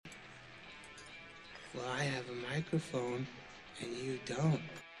Well, I have a microphone, and you don't.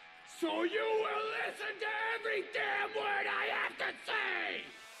 So you will listen to every damn word I have to say!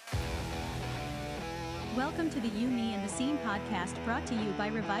 Welcome to the You, Me, and the Scene podcast, brought to you by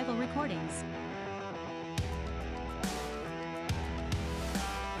Revival Recordings.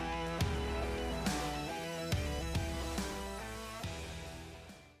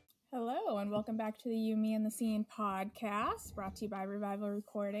 Hello, and welcome back to the You, Me, and the Scene podcast, brought to you by Revival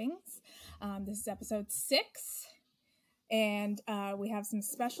Recordings. This is episode 6, and we have some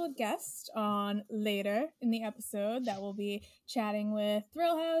special guests on later in the episode that will be chatting with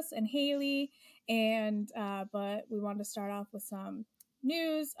Thrill House and Haley, but we wanted to start off with some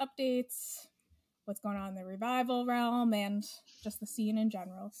news, updates, what's going on in the Revival realm, and just the scene in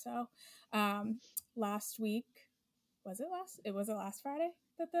general. So, last week, was it last Friday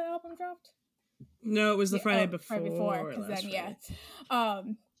that the album dropped? No, it was the Friday before. Right before, because then, yeah.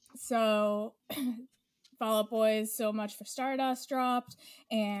 So, Fall Out Boy's So Much for Stardust dropped,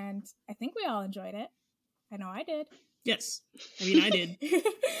 and I think we all enjoyed it. I know I did. Yes. I mean, I did.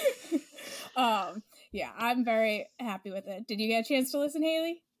 Yeah, I'm very happy with it. Did you get a chance to listen,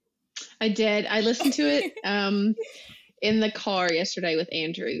 Haley? I did. I listened to it in the car yesterday with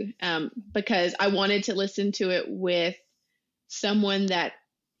Andrew because I wanted to listen to it with someone that,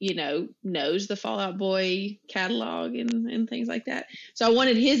 you know, knows the Fall Out Boy catalog and things like that. So I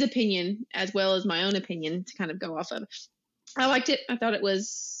wanted his opinion as well as my own opinion to kind of go off of. I liked it. I thought it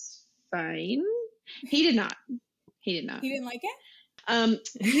was fine. He did not. He didn't like it?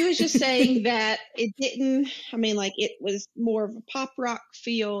 He was just saying that it didn't, I mean, like, it was more of a pop rock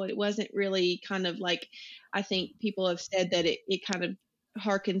feel. It wasn't really kind of like, I think people have said that it kind of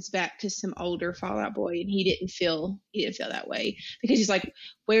harkens back to some older Fall Out Boy, and he didn't feel that way, because he's like,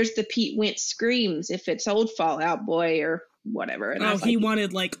 where's the Pete Wentz screams if it's old Fall Out Boy or whatever. And he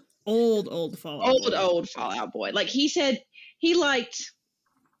wanted like old Fall Out Boy. Old Fall Out Boy. Like, he said he liked,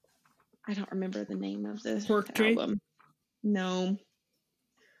 I don't remember the name of the album. No.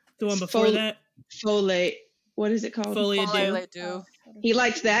 The one before that? Folate. What is it called? Folate Do. He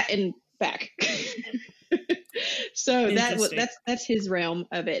likes that and back. So that's his realm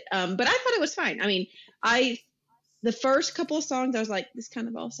of it. But I thought it was fine. I mean, the first couple of songs I was like, this kind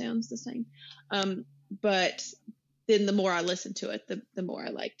of all sounds the same. But then the more I listened to it, the more I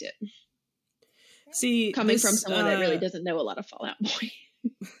liked it. See, coming from someone that really doesn't know a lot of Fall Out Boy.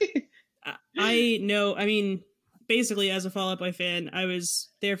 I know. I mean, basically, as a Fall Out Boy fan, I was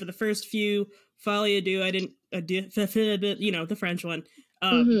there for the first few. Folie à Deux, I didn't, the French one.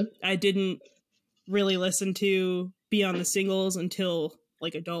 I didn't really listen to beyond the singles until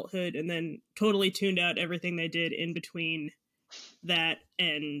like adulthood, and then totally tuned out everything they did in between that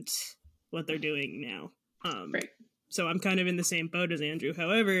and what they're doing now. Right. So I'm kind of in the same boat as Andrew.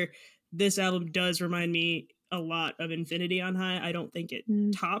 However, this album does remind me a lot of Infinity on High. I don't think it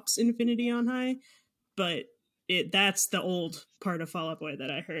tops Infinity on High, but that's the old part of Fall Out Boy that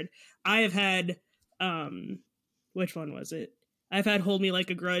I heard. I have had, which one was it? I've had Hold Me Like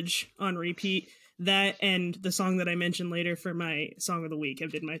a Grudge on repeat. That and the song that I mentioned later for my Song of the Week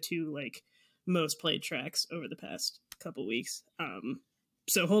have been my two like most played tracks over the past couple weeks.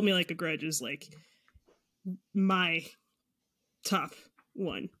 So Hold Me Like a Grudge is like my top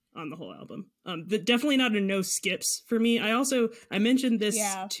one on the whole album. Definitely not a no skips for me. I mentioned this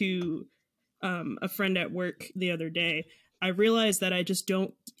to a friend at work the other day. I realized that I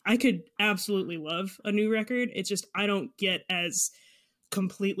could absolutely love a new record. It's just, I don't get as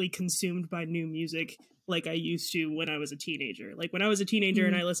completely consumed by new music like I used to when I was a teenager. Like when I was a teenager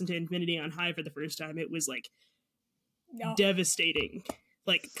and I listened to Infinity on High for the first time, it was like devastating,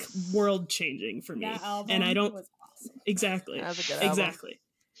 like world changing for me. That album and I don't was awesome. Exactly. That was a good album. Exactly.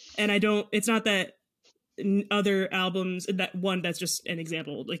 And it's not that other albums, that one, that's just an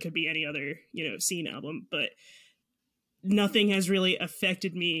example. It could be any other, Scene album, but nothing has really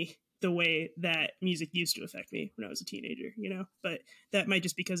affected me the way that music used to affect me when I was a teenager, but that might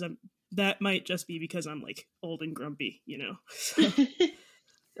just be because I'm like old and grumpy, So. I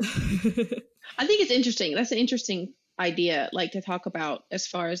think it's interesting. That's an interesting idea, like, to talk about as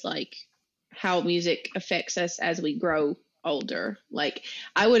far as like how music affects us as we grow older. Like,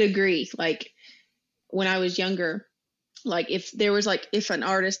 I would agree. Like, when I was younger, like if an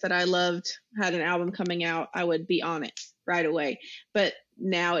artist that I loved had an album coming out, I would be on it right away. But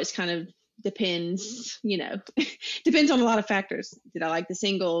now it's kind of depends on a lot of factors. Did I like the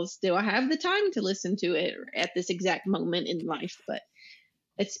singles? Do I have the time to listen to it at this exact moment in life? But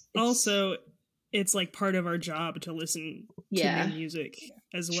it's also, it's like part of our job to listen to new music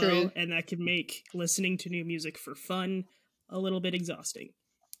as well. True. And that can make listening to new music for fun a little bit exhausting.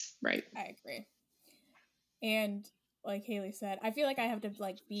 Right. I agree. And like Haley said, I feel like I have to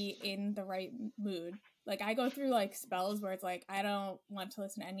like be in the right mood. Like I go through like spells where it's like I don't want to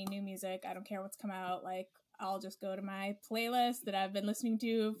listen to any new music. I don't care what's come out. Like I'll just go to my playlist that I've been listening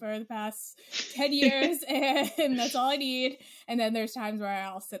to for the past 10 years and that's all I need. And then there's times where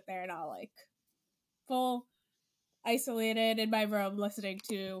I'll sit there and I'll like full isolated in my room listening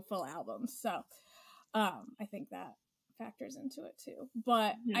to full albums. So I think that factors into it too.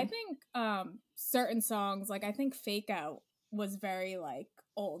 But I think certain songs, like I think Fake Out was very like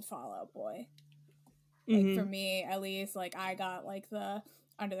old Fall Out Boy. Like for me at least, like I got like the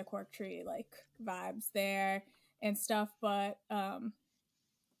Under the Cork Tree like vibes there and stuff. But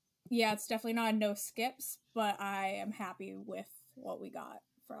yeah, it's definitely not no skips, but I am happy with what we got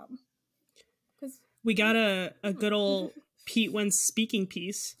from, because we got a good old Pete when speaking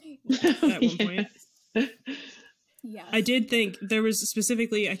piece at one point. Yes. I did think there was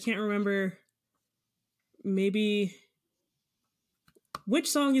specifically, I can't remember, maybe, which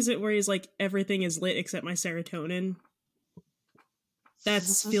song is it where he's like, everything is lit except my serotonin? That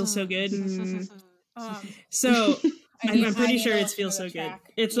feels so good. So I'm pretty sure it feels so good.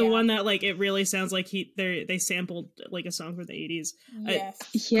 It's the one that like, it really sounds like they sampled like a song from the 80s. Yes.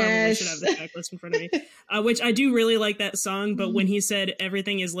 Probably should have the track list in front of me. Which I do really like that song, but when he said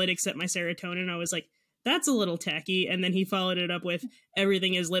everything is lit except my serotonin, I was like, that's a little tacky. And then he followed it up with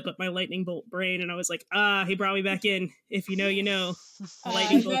everything is lit but my lightning bolt brain, and I was like, he brought me back in. If you know, you know.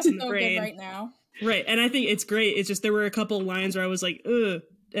 Lightning bolts in the brain right now. Right, and I think it's great. It's just there were a couple lines where I was like, ugh,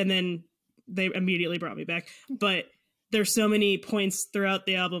 and then they immediately brought me back. But there's so many points throughout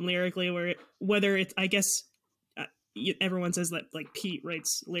the album lyrically where whether it's, I guess everyone says that like Pete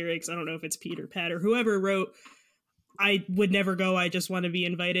writes lyrics. I don't know if it's Pete or Pat or whoever wrote I would never go, I just want to be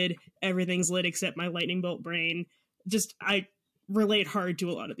invited, everything's lit except my lightning bolt brain. Just I relate hard to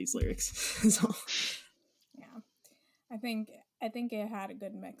a lot of these lyrics. So yeah, I think it had a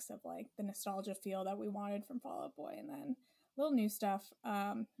good mix of like the nostalgia feel that we wanted from Fall Out Boy and then little new stuff.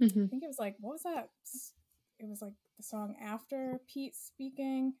 I think it was like, what was that? It was like the song after Pete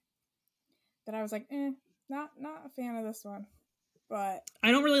speaking that I was like, not a fan of this one. But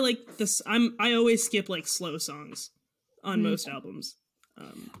I don't really like this. I always skip like slow songs on most albums.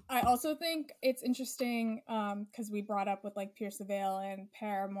 I also think it's interesting because we brought up with like Pierce the Veil and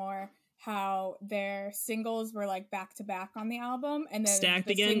Paramore how their singles were like back to back on the album, and then stacked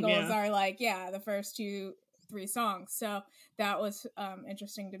the again. Singles are like the first 2-3 songs. So that was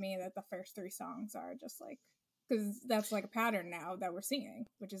interesting to me that the first 3 songs are just like, because that's like a pattern now that we're seeing,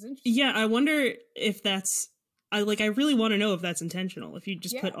 which is interesting. Yeah, I wonder if that's. I really want to know if that's intentional. If you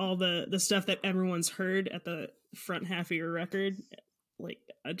just put all the stuff that everyone's heard at the front half of your record, like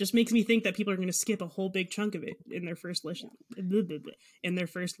it just makes me think that people are going to skip a whole big chunk of it in their first listen.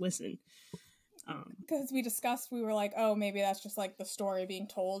 Because we discussed, we were like, oh, maybe that's just like the story being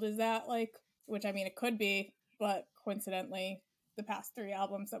told. Is that like, which I mean, it could be, but coincidentally, the past 3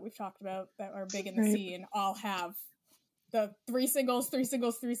 albums that we've talked about that are big in the scene all have the 3 singles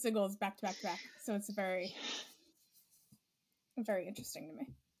back to back to back. So it's very interesting to me.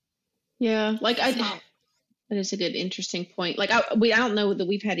 Yeah, like that is a good interesting point. Like I don't know that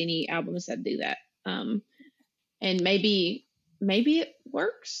we've had any albums that do that. And maybe it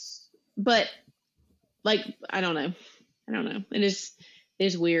works, but like I don't know. It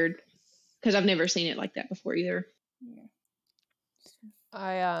is weird because I've never seen it like that before either. Yeah.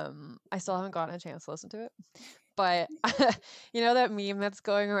 I still haven't gotten a chance to listen to it, but you know that meme that's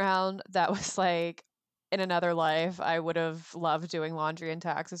going around that was like, in another life, I would have loved doing laundry and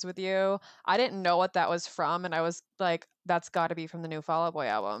taxes with you. I didn't know what that was from, and I was like, that's got to be from the new Fall Out Boy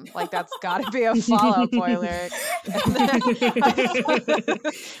album. Like, that's got to be a Fall Out Boy lyric.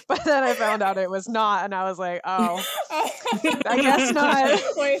 But then I found out it was not, and I was like, oh, I guess not.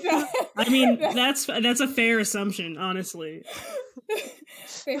 Wait, I mean, that's a fair assumption, honestly.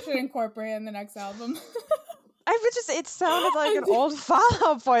 They should incorporate it in the next album. It sounded like an old Fall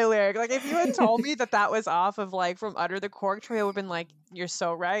Out Boy lyric. Like, if you had told me that was off of like From Under the Cork Tree, I would have been like, you're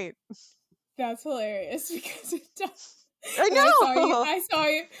so right. That's hilarious because it does. I know.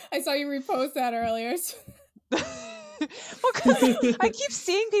 I saw you repost that earlier. Well, 'cause I keep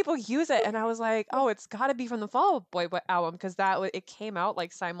seeing people use it, and I was like, oh, it's got to be from the Fall Out Boy album because it came out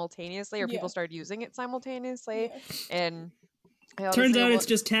like simultaneously, or people started using it simultaneously, and. Turns out it's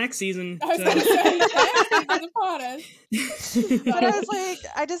just tax season. But I was like,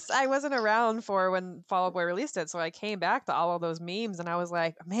 I wasn't around for when Fall Out Boy released it, so I came back to all of those memes, and I was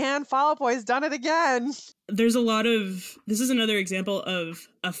like, man, Fall Out Boy's done it again. There's this is another example of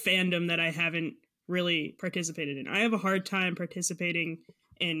a fandom that I haven't really participated in. I have a hard time participating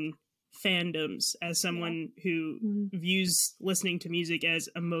in fandoms as someone who views listening to music as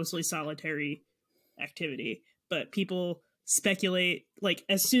a mostly solitary activity. But people speculate, like,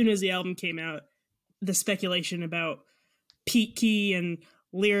 as soon as the album came out, the speculation about Pete Key and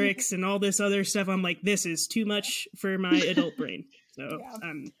lyrics and all this other stuff, I'm like, this is too much for my adult brain. So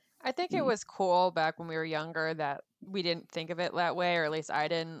I think it was cool back when we were younger that we didn't think of it that way, or at least I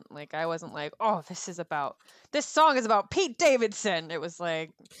didn't. Like, I wasn't like, oh, this song is about Pete Davidson. It was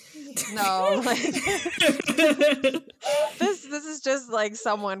like, no, like this is just like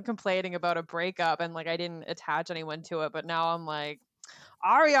someone complaining about a breakup, and like I didn't attach anyone to it. But now I'm like,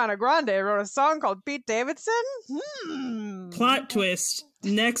 Ariana Grande wrote a song called Pete Davidson? Plot twist.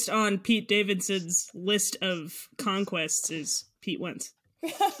 Next on Pete Davidson's list of conquests is Pete Wentz.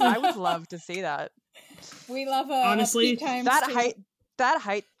 I would love to see that. We love honestly, that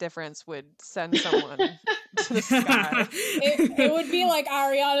height difference would send someone to the sky. It would be like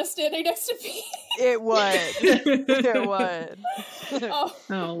Ariana standing next to Pete. It would. It would.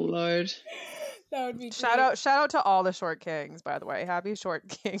 Oh Lord. That would be shout out to all the Short Kings, by the way. Happy Short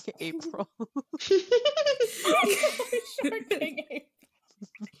King April. Short King April.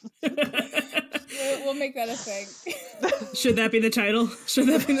 We'll make that a thing. Should that be the title? Should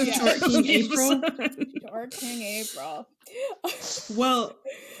that be the Short King April? Short King April. Well,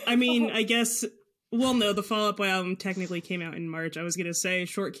 I mean, I guess. Well, no, the Fall Out Boy album technically came out in March. I was gonna say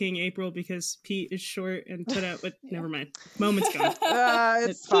Short King April because Pete is short and put out, but never mind. Moment's gone.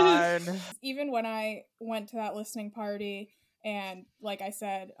 It's fine. Even when I went to that listening party, and like I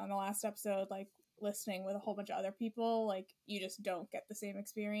said on the last episode, like listening with a whole bunch of other people, like you just don't get the same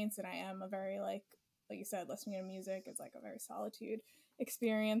experience. And I am a very like you said, listening to music is like a very solitude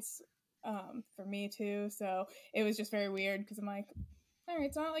experience for me too. So it was just very weird because I'm like, all right,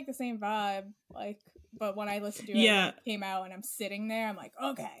 it's not like the same vibe, like, but when I listened to it, when it came out and I'm sitting there, I'm like,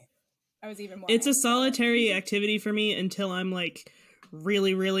 okay, I was even more. It's a solitary activity for me until I'm like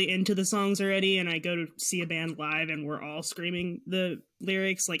really, really into the songs already, and I go to see a band live and we're all screaming the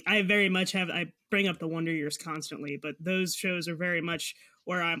lyrics. Like, I very much I bring up the Wonder Years constantly, but those shows are very much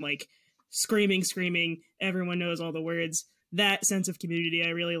where I'm like screaming, everyone knows all the words. That sense of community I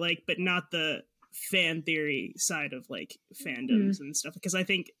really like, but not the fan theory side of like fandoms and stuff, because I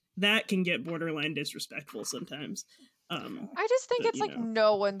think that can get borderline disrespectful sometimes. I just think it's like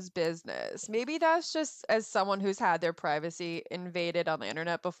no one's business. Maybe that's just as someone who's had their privacy invaded on the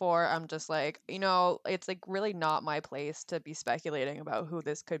internet before. I'm just like, it's like really not my place to be speculating about who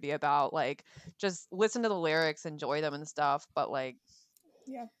this could be about. Like, just listen to the lyrics, enjoy them and stuff. But like,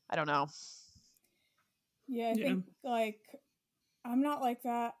 I don't know. I think like I'm not like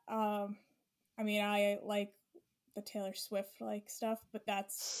that. I mean, I like the Taylor Swift like stuff, but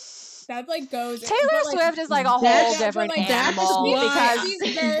that like goes. Taylor Swift is like a whole different animal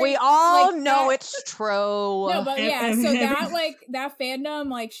because we all like, know it's true. No, but yeah, so that like that fandom,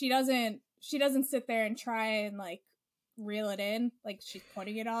 like she doesn't sit there and try and like reel it in, like she's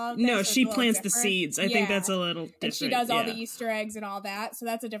putting it all. No, so she plants the seeds. I think that's a little different. And she does all the Easter eggs and all that, so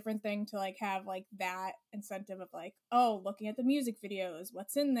that's a different thing to like have like that incentive of like, oh, looking at the music videos,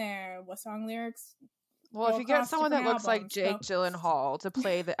 what's in there, what song lyrics. Well, if you get someone that looks like Jake Gyllenhaal to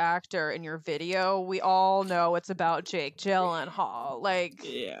play the actor in your video, we all know it's about Jake Gyllenhaal. Like,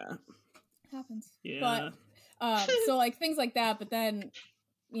 happens. Yeah. But so like things like that. But then,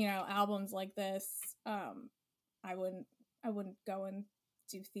 albums like this, I wouldn't go and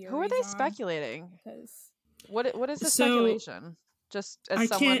do theories. Who are they speculating? Because what is the speculation? Just as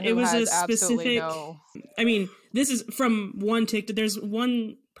someone who has absolutely no. I mean, this is from one TikTok. There's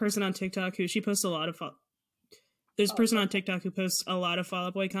one person on TikTok who she posts a lot of. There's a person on TikTok who posts a lot of Fall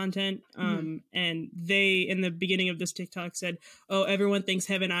Out Boy content. And they in the beginning of this TikTok said, "Oh, everyone thinks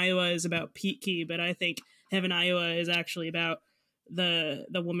Heaven, Iowa is about Pete Key, but I think Heaven, Iowa is actually about the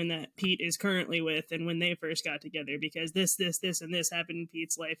woman that Pete is currently with, and when they first got together, because this and this happened in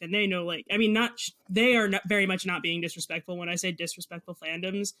Pete's life." And they know, like, I mean, they are not very much not being disrespectful. When I say disrespectful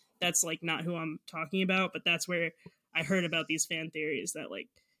fandoms, that's like not who I'm talking about, but that's where I heard about these fan theories that like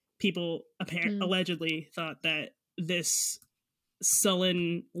people allegedly thought that this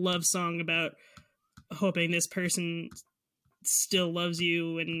sullen love song about hoping this person still loves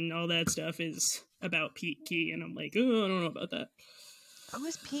you and all that stuff is about Pete Key, and I'm like, oh, I don't know about that. Who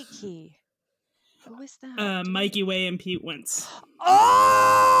is Pete Key? Who is that? Mikey Way and Pete Wentz.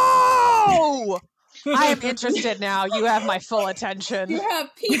 Oh! I am interested now. You have my full attention. You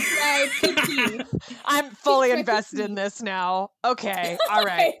have Pete Way, Pete Key. I'm fully invested in this now. Okay. All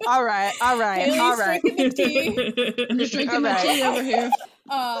right. Haley's drinking the tea. I'm just drinking the tea over here.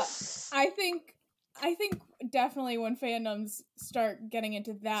 I think I think definitely when fandoms start getting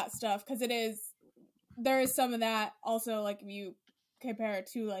into that stuff, because there is some of that also, like if you compare it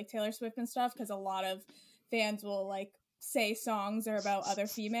to like Taylor Swift and stuff, because a lot of fans will like say songs are about other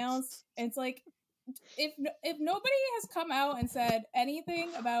females. And it's like, if nobody has come out and said anything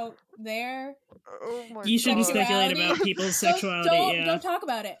about their Oh my You shouldn't god. speculate sexuality, about people's sexuality. Yeah. don't talk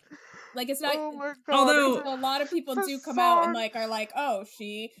about it. Like it's not. Oh my god. Although- A lot of people do come out and like are like, oh,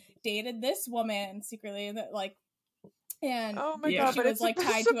 she dated this woman secretly, and that like, and Oh my Yeah. god, she but was it's like it's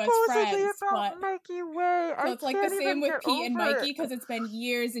tied to us supposedly friends. about But Mikey Way. so it's like the same with Pete and Mikey Mikey, because it's been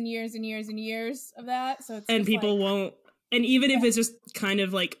years and years and years and years of that. So it's And just people like, won't. And even if it's just kind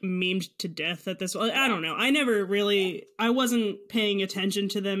of like memed to death at this point, I don't know. I never really, I wasn't paying attention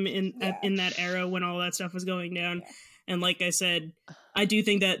to them in that era when all that stuff was going down. Yeah. And like I said, I do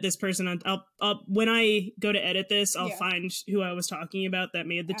think that this person, I'll when I go to edit this, I'll find who I was talking about that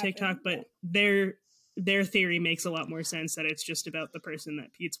made the TikTok. But their theory makes a lot more sense, that it's just about the person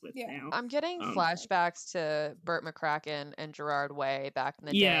that Pete's with now. I'm getting flashbacks to Burt McCracken and Gerard Way back in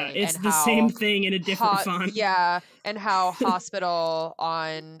the day. Yeah, it's and the how same thing in a different font. Yeah, and how Hospital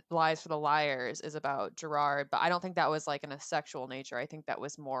on Lies for the Liars is about Gerard, but I don't think that was like in a sexual nature. I think that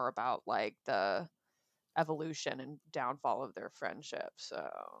was more about like the evolution and downfall of their friendship. So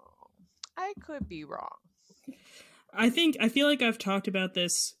I could be wrong. I feel like I've talked about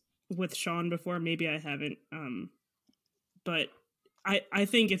this with Shawn before. Maybe I haven't. But I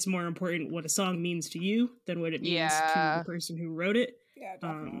think it's more important what a song means to you than what it means to the person who wrote it. Yeah,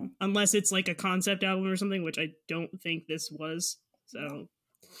 definitely. Unless it's like a concept album or something, which I don't think this was. So,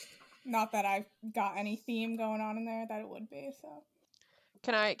 not that I've got any theme going on in there that it would be. So,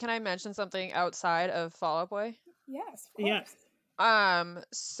 can I mention something outside of Fall Out Boy? Yes, of course. Yeah.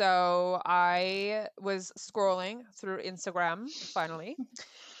 So I was scrolling through Instagram finally,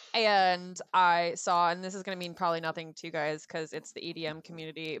 and I saw, and this is going to mean probably nothing to you guys because it's the EDM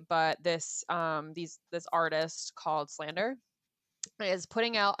community, but this artist called Slander is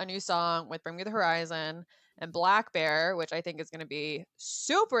putting out a new song with Bring Me the Horizon and Black Bear, which I think is going to be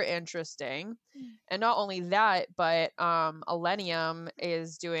super interesting. And not only that, but Illenium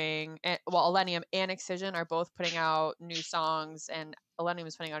is doing, Illenium and Excision are both putting out new songs, and Illenium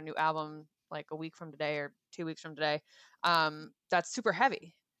is putting out a new album like a week from today or 2 weeks from today. That's super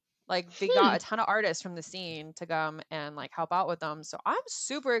heavy. Like they got a ton of artists from the scene to come and like help out with them. So I'm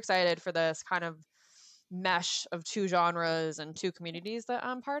super excited for this kind of mesh of two genres and two communities that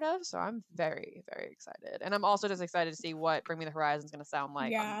I'm part of. So I'm very, very excited. And I'm also just excited to see what Bring Me the Horizon is going to sound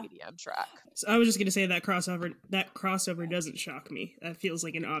like on the EDM track. So I was just going to say that crossover doesn't shock me. That feels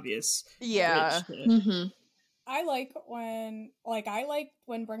like an obvious. Yeah. I like when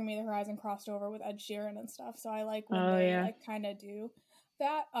Bring Me the Horizon crossed over with Ed Sheeran and stuff. So I like when they like kind of do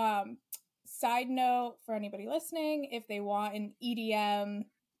that. Side note for anybody listening, if they want an EDM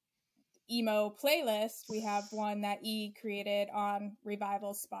emo playlist, we have one that E created on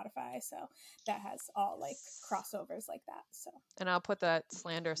Revival's Spotify, so that has all like crossovers like that. So, and I'll put that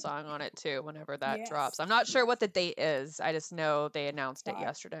Slander song on it too whenever that drops. I'm not sure what the date is. I just know they announced it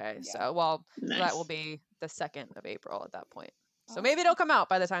yesterday. So that will be the 2nd of April at that point. So maybe it'll come out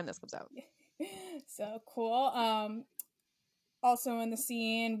by the time this comes out. So cool. Also in the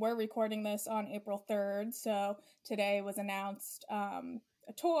scene, we're recording this on April 3rd, so today was announced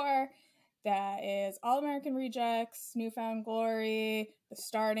a tour that is All American Rejects, Newfound Glory, The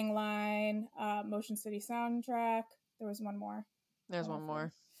Starting Line, Motion City Soundtrack. There was one more. There's one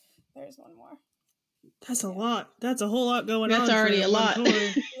more. There's one more. That's a lot. That's a whole lot going on. That's already a lot. There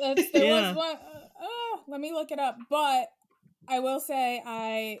was one. Let me look it up. But I will say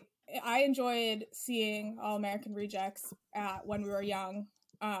I enjoyed seeing All American Rejects when we were young.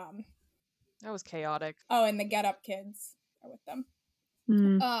 That was chaotic. Oh, and the Get Up Kids are with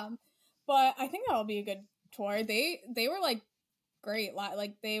them. But I think that'll be a good tour. They were like great.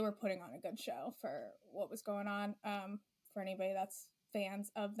 Like they were putting on a good show for what was going on. For anybody that's fans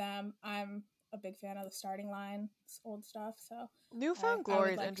of them, I'm a big fan of The Starting Line, old stuff. So Newfound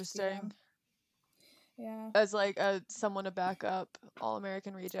Glory is interesting. Yeah, as like someone to back up All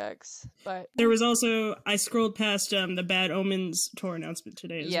American Rejects, but there was also, I scrolled past the Bad Omens tour announcement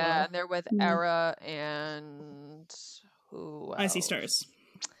today as well. Yeah, and they're with Era and who else? I See Stars.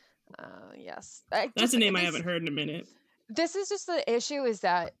 Yes, that's a name I haven't heard in a minute. This is just the issue, is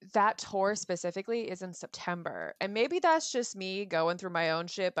that tour specifically is in September, and maybe that's just me going through my own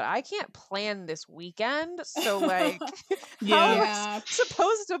shit, but I can't plan this weekend, so like how am I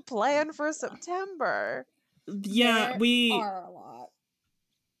supposed to plan for September? Yeah, there are a lot.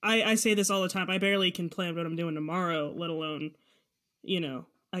 I say this all the time. I barely can plan what I'm doing tomorrow, let alone,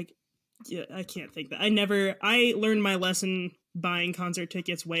 like Yeah, I can't think that. I learned my lesson buying concert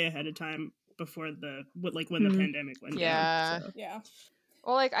tickets way ahead of time before when the pandemic went Yeah. down. So. Yeah.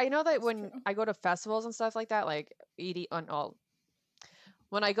 Well, like I know that That's when true. I go to festivals and stuff like that, like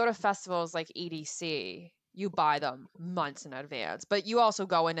when I go to festivals like EDC, you buy them months in advance, but you also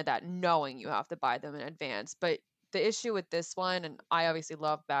go into that knowing you have to buy them in advance. But the issue with this one, and I obviously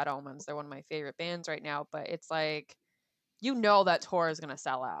love Bad Omens, they're one of my favorite bands right now, but it's like, you know that tour is going to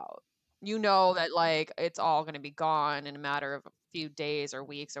sell out. You know that like it's all going to be gone in a matter of a few days or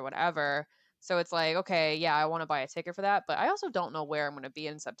weeks or whatever. So it's like, okay, yeah, I want to buy a ticket for that, but I also don't know where I'm going to be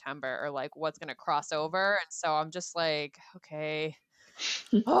in September or like what's going to cross over. And so I'm just like, okay,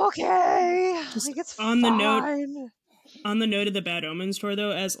 Just like it's on fine. on the note of the Bad Omens tour,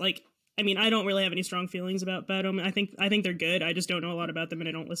 though, as like, I mean, I don't really have any strong feelings about Bad Omens. I think they're good. I just don't know a lot about them, and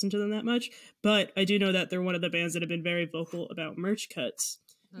I don't listen to them that much. But I do know that they're one of the bands that have been very vocal about merch cuts.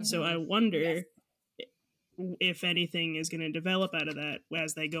 So I wonder if anything is going to develop out of that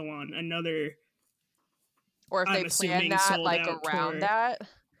as they go on another. Or if I'm they plan that like around tour. that.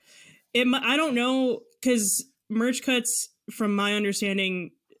 I don't know, because merch cuts, from my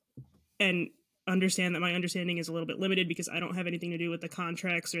understanding, and understand that my understanding is a little bit limited because I don't have anything to do with the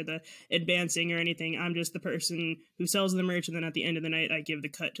contracts or the advancing or anything. I'm just the person who sells the merch, and then at the end of the night I give the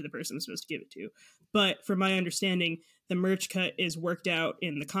cut to the person I'm supposed to give it to. But from my understanding, the merch cut is worked out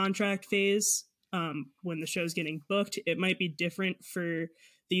in the contract phase. When the show's getting booked, it might be different for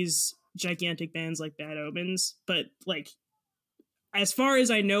these gigantic bands like Bad Omens, but like, as far as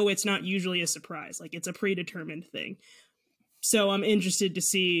I know, it's not usually a surprise. Like, it's a predetermined thing. So I'm interested to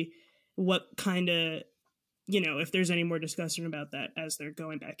see what kind of, if there's any more discussion about that as they're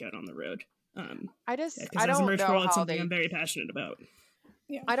going back out on the road. I because don't as a merch know girl, it's how something I'm very passionate about.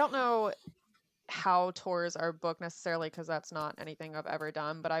 Yeah. I don't know how tours are booked necessarily because that's not anything I've ever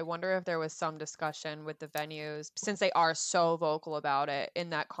done, but I wonder if there was some discussion with the venues, since they are so vocal about it in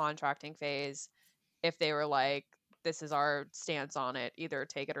that contracting phase, if they were like, this is our stance on it, either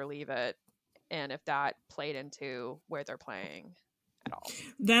take it or leave it, and if that played into where they're playing at all.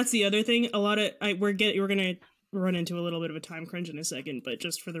 That's the other thing. We're gonna run into a little bit of a time crunch in a second, but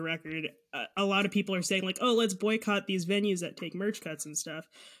just for the record, a lot of people are saying like, oh, let's boycott these venues that take merch cuts and stuff.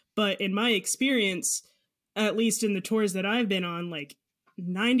 But in my experience, at least in the tours that I've been on, like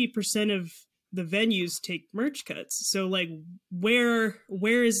 90% of the venues take merch cuts. So like, where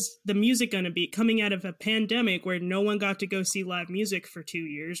is the music going to be coming out of a pandemic where no one got to go see live music for 2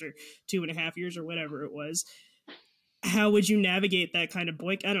 years or 2.5 years or whatever it was? How would you navigate that kind of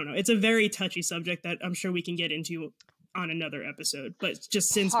boycott? I don't know. It's a very touchy subject that I'm sure we can get into on another episode. But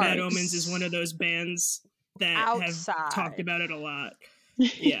just since Bad Omens is one of those bands that have talked about it a lot.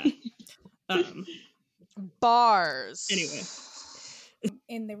 Yeah. Bars. Anyway.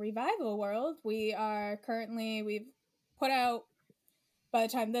 In the revival world, we've put out, by the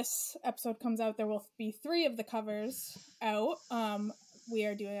time this episode comes out, there will be 3 of the covers out. We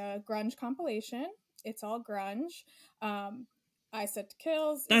are doing a grunge compilation. It's all grunge. I Set to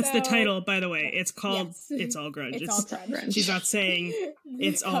Kills. That's the title, by the way. It's called It's All Grunge. It's all grunge. She's not saying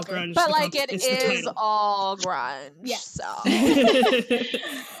it's all grunge. But like it is all grunge. Yes.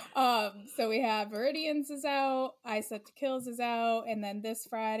 So we have Viridians is out, I Set to Kills is out, and then this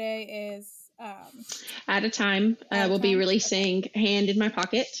Friday is At a Time. We'll be releasing Hand in My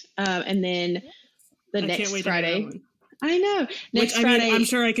Pocket. And then the next Friday. I know. Next Friday. I'm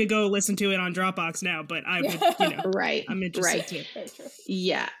sure I could go listen to it on Dropbox now, but I would, right. I'm interested too.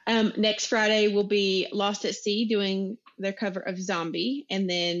 Yeah. Next Friday will be Lost at Sea doing their cover of Zombie, and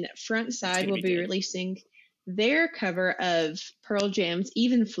then Front Side will be releasing their cover of Pearl Jam's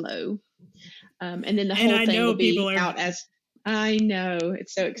Even Flow. And then the whole thing will be out as. I know,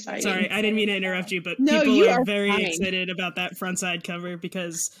 it's so exciting. Sorry, I didn't mean to interrupt you, but no, people are very fine. excited about that front side cover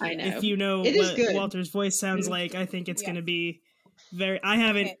because I know. if you know what Walter's voice sounds like, I think it's going to be very. I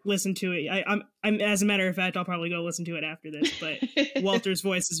haven't listened to it. I'm as a matter of fact, I'll probably go listen to it after this. But Walter's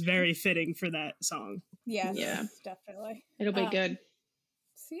voice is very fitting for that song. Yes, yeah, definitely. It'll be good.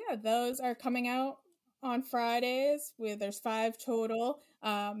 So yeah, those are coming out on Fridays. There's 5 total.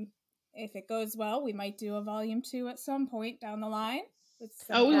 If it goes well, we might do a volume 2 at some point down the line. We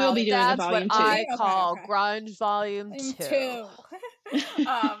will be doing a volume 2. That's what I call grunge volume 2.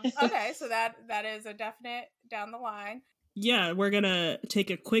 Okay, so that is a definite down the line. Yeah, we're going to take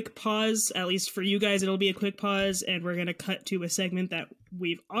a quick pause. At least for you guys, it'll be a quick pause, and we're going to cut to a segment that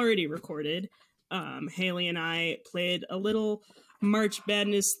we've already recorded. Haley and I played a little March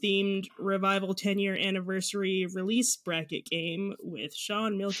Madness themed Revival 10-year anniversary release bracket game with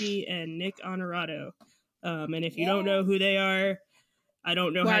Shawn, Milke, and Nick Onorato. And if you don't know who they are, I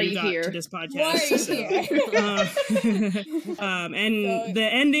don't know Why how are you you got here? to this podcast. Why are you so, here? and So- the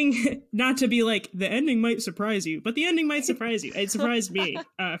ending, not to be like, the ending might surprise you, but the ending might surprise you. It surprised me,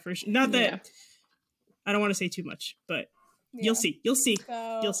 for sure. Not that, Yeah. I don't want to say too much, but Yeah. you'll see. You'll see.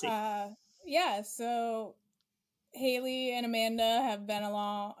 So, You'll see. So Haley and Amanda have been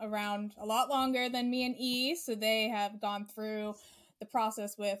around a lot longer than me and E, so they have gone through the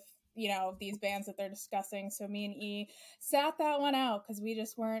process with, you know, these bands that they're discussing. So me and E sat that one out because we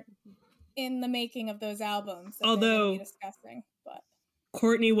just weren't in the making of those albums that they're going Although to be discussing. But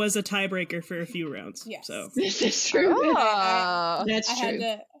Courtney was a tiebreaker for a few rounds. yes, So This is true. Oh. That's I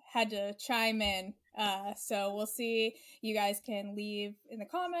true. had to chime in. So we'll see. You guys can leave in the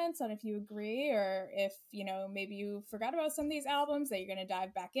comments on if you agree or if, you know, maybe you forgot about some of these albums that you're going to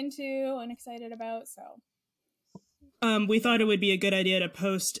dive back into and excited about. So we thought it would be a good idea to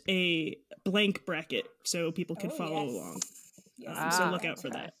post a blank bracket so people could follow yes. along. Yes. So look out for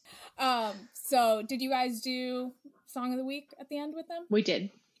okay. that. So did you guys do Song of the Week at the end with them? We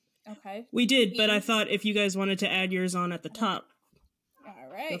did. Okay. We did, but I thought if you guys wanted to add yours on at the top, All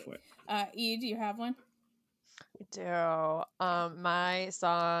go right. for it. E, do you have one? I do. My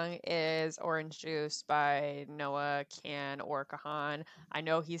song is Orange Juice by Noah Can or Kahan. I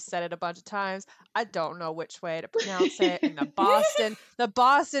know he's said it a bunch of times. I don't know which way to pronounce it. And the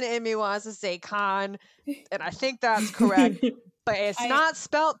Boston in me wants to say Khan, and I think that's correct. But it's not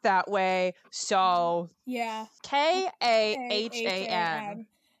spelt that way, so Yeah. Kahan. I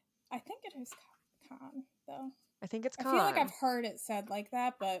think it is Khan, though. I think it's I Khan. feel like I've heard it said like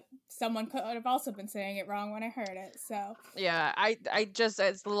that, but someone could have also been saying it wrong when I heard it. So Yeah, I just,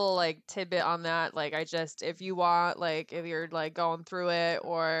 it's a little like tidbit on that. Like, if you want, like, if you're like going through it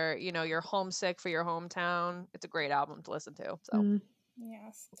or, you know, you're homesick for your hometown, it's a great album to listen to. So,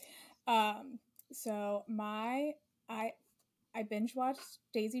 yes. So I binge watched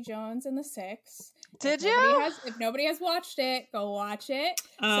Daisy Jones and the Six. Did If nobody has watched it, go watch it.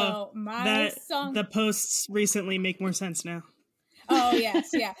 So my song. The posts recently make more sense now. Oh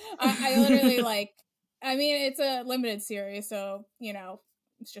yes, yeah. I literally like. I mean, it's a limited series, so you know,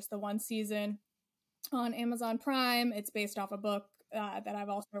 it's just the one season on Amazon Prime. It's based off a book that I've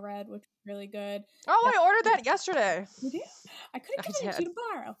also read, which is really good. Oh, I ordered that yesterday. You did? I could have given it to you to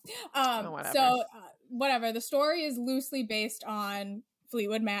borrow. Whatever. So whatever. The story is loosely based on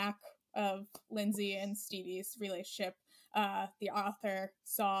Fleetwood Mac of Lindsay and Stevie's relationship. The author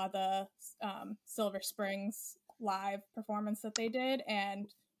saw the Silver Springs live performance that they did and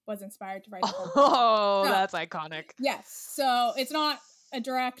was inspired to write the whole book. Oh, that's iconic. Yes. So it's not a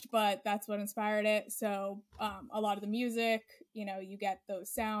direct, but that's what inspired it. So a lot of the music, you know, you get those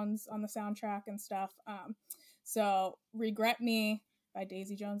sounds on the soundtrack and stuff. So Regret Me by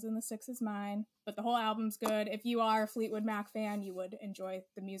Daisy Jones and the Six is mine, but the whole album's good. If you are a Fleetwood Mac fan, you would enjoy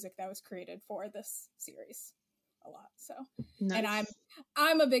the music that was created for this series a lot. So Nice. and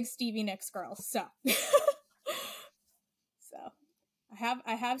I'm a big Stevie Nicks girl, so so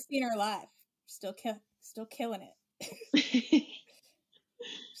I have seen her live. Still killing it.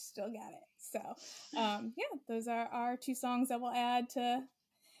 Still got it. So yeah, those are our two songs that we'll add to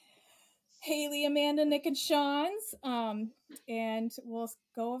Haley, Amanda, Nick, and Shawn's. And we'll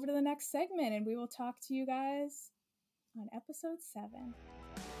go over to the next segment and we will talk to you guys on episode 7.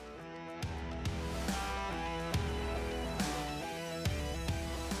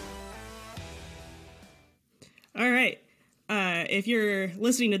 All right. If you're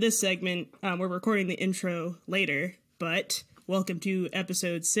listening to this segment, we're recording the intro later, but welcome to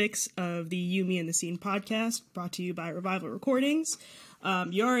episode 6 of the You, Me, and the Scene podcast, brought to you by Revival Recordings.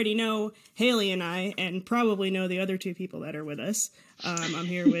 You already know Haley and I, and probably know the other two people that are with us. I'm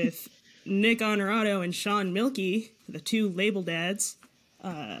here with Nick Onorato and Shawn Milke, the two label dads.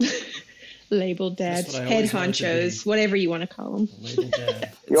 Label dads, what I head always wanted to honchos, whatever you want to call them. Label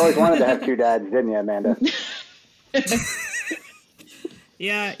dad. You always wanted to have two dads, didn't you, Amanda?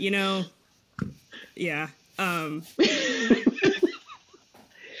 Yeah, you know, yeah.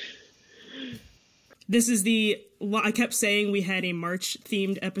 This is I kept saying we had a March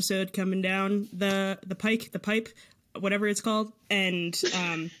themed episode coming down the pipe, whatever it's called. And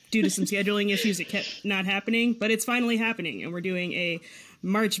due to some scheduling issues, it kept not happening, but it's finally happening. And we're doing a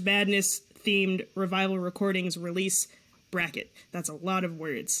March Madness themed Revival Recordings release bracket. That's a lot of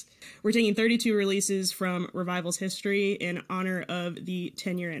words. We're taking 32 releases from Revival's history in honor of the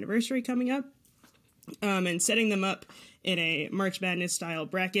 10-year anniversary coming up, and setting them up in a March Madness style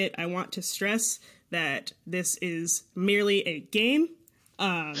bracket. I want to stress that this is merely a game.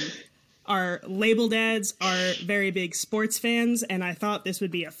 Our label dads are very big sports fans, and I thought this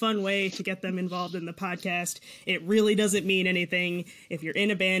would be a fun way to get them involved in the podcast. It really doesn't mean anything if you're in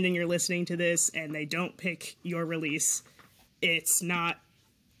a band and you're listening to this and they don't pick your release. It's not...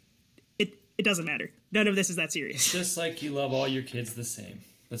 It doesn't matter. None of this is that serious. Just like you love all your kids the same,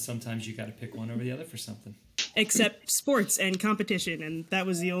 but sometimes you got to pick one over the other for something. Except sports and competition, and that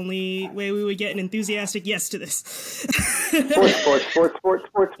was the only way we would get an enthusiastic yes to this. Sports.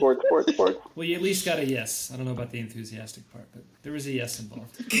 Well, you at least got a yes. I don't know about the enthusiastic part, but there was a yes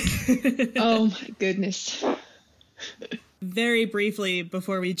involved. Oh my goodness. Very briefly,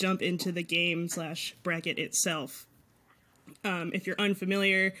 before we jump into the game/bracket itself, if you're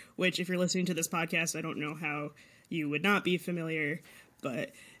unfamiliar, which if you're listening to this podcast, I don't know how you would not be familiar,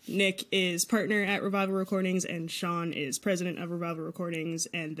 but Nick is partner at Revival Recordings and Shawn is president of Revival Recordings,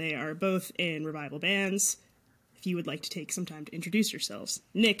 and they are both in Revival bands. If you would like to take some time to introduce yourselves.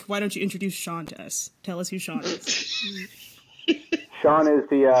 Nick, why don't you introduce Shawn to us? Tell us who Shawn is. Shawn is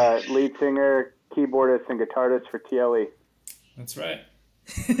the lead singer, keyboardist, and guitarist for TLE. That's right.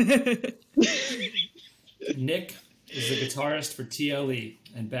 Nick is the guitarist for TLE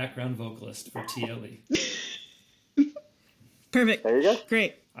and background vocalist for TLE. Perfect. There you go.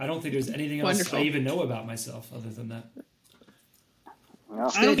 Great. I don't think there's anything else Wonderful. I even know about myself other than that.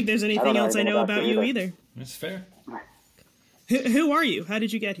 No. I don't think there's anything else I know about you either. That's fair. Who are you? How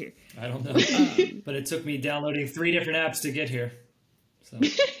did you get here? I don't know. But it took me downloading 3 different apps to get here. So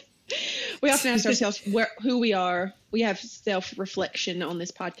We often ask ourselves who we are. We have self-reflection on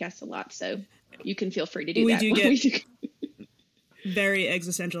this podcast a lot, so you can feel free to do We that. do get very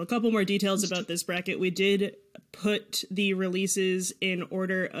existential. A couple more details about this bracket. We did put the releases in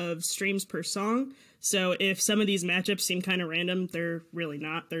order of streams per song. So if some of these matchups seem kind of random, they're really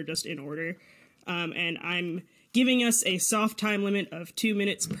not. They're just in order. And I'm giving us a soft time limit of 2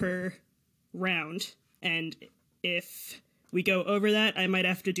 minutes per round. And if we go over that, I might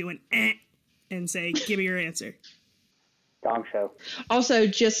have to do an and say, give me your answer. Gong show. Also,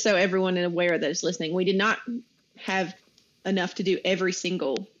 just so everyone is aware that is listening, we did not have enough to do every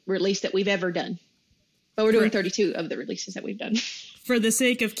single release that we've ever done. But we're doing Correct. 32 of the releases that we've done. For the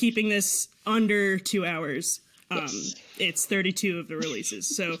sake of keeping this under 2 hours, Yes. it's 32 of the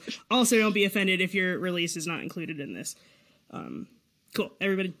releases. So also don't be offended if your release is not included in this. Cool.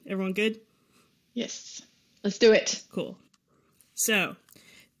 Everyone good? Yes. Let's do it. Cool. So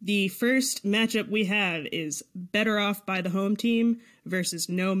the first matchup we have is Better Off by the Home Team versus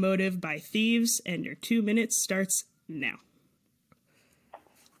No Motive by Thieves, and your 2 minutes starts now.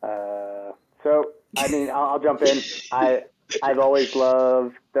 So, I mean, I'll jump in. I've always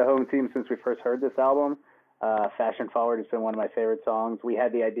loved the Home Team since we first heard this album. Fashion Forward has been one of my favorite songs. We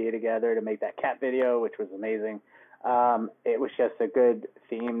had the idea together to make that cat video, which was amazing. It was just a good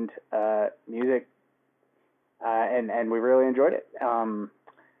themed music, and we really enjoyed it.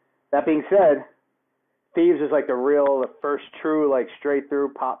 That being said, Thieves is like the first true, like, straight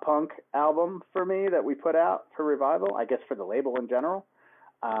through pop punk album for me that we put out for Revival, I guess for the label in general.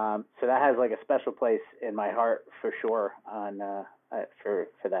 So that has like a special place in my heart for sure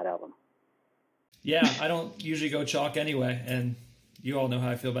for that album. yeah, I don't usually go chalk anyway, and you all know how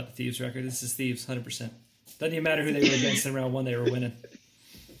I feel about the Thieves record. This is Thieves, 100%. Doesn't even matter who they were against in round 1, they were winning.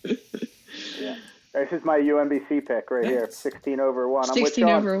 Yeah, this is my UMBC pick right here, 16 over 1. I'm with 16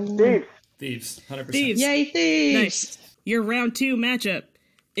 Shawn. over 1. Thieves. Thieves, 100%. Thieves. Yay, Thieves! Nice. Your round 2 matchup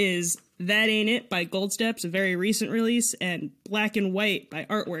is That Ain't It by Gold Steps, a very recent release, and Black and White by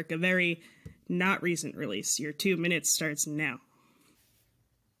Artwork, a very not recent release. Your 2 minutes starts now.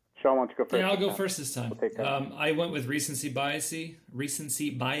 Shawn, why don't you go first? Yeah, I'll go first this time. We'll take that. I went with recency bias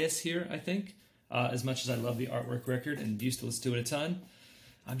here, I think. As much as I love the Artwork record and used to listen to it a ton,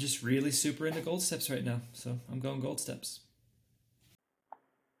 I'm just really super into Gold Steps right now, so I'm going Gold Steps.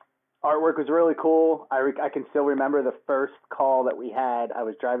 Artwork was really cool. I can still remember the first call that we had. I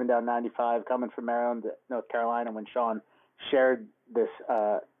was driving down 95 coming from Maryland to North Carolina when Shawn shared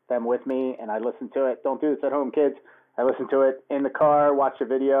them with me, and I listened to it. Don't do this at home, kids. I listened to it in the car, watched a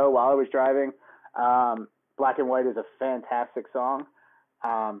video while I was driving. Black and White is a fantastic song.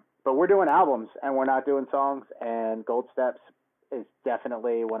 But we're doing albums, and we're not doing songs, and Gold Steps is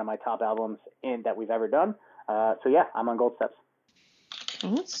definitely one of my top albums that we've ever done. So yeah, I'm on Gold Steps.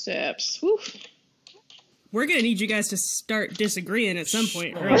 Gold Steps. Whew. We're going to need you guys to start disagreeing at some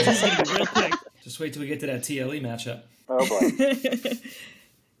point, or else this is going to be real quick. Just wait till we get to that TLE matchup. Oh boy.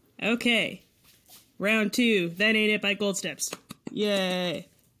 Okay. Round 2, That Ain't It by Gold Steps. Yay.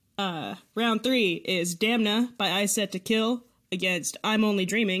 Round 3 is Damna by I Set to Kill against I'm Only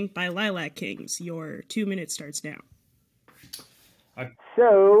Dreaming by Lilac Kings. Your 2 minutes starts now.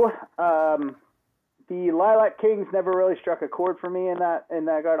 So, the Lilac Kings never really struck a chord for me in that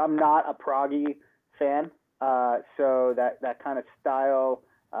regard. I'm not a proggy fan, so that kind of style,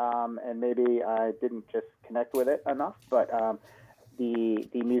 and maybe I didn't just connect with it enough. But the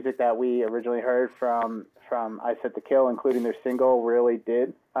music that we originally heard from I Set to Kill, including their single, really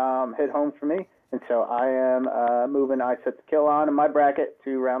did hit home for me. And so I am moving I Set to Kill on in my bracket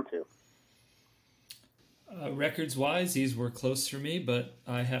to round 2. Records-wise, these were close for me, but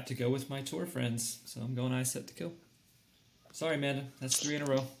I have to go with my tour friends, so I'm going I Set to Kill. Sorry, Amanda. That's 3 in a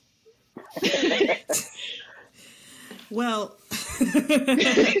row. Well,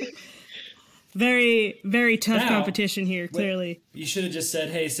 very, very tough competition here, clearly. You should have just said,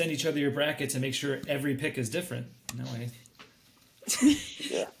 hey, send each other your brackets and make sure every pick is different. No way.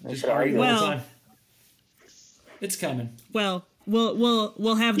 Just argue all the time. It's coming. Well,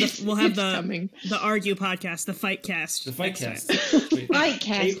 we'll have the argue podcast, the fight cast. The fight cast. Fight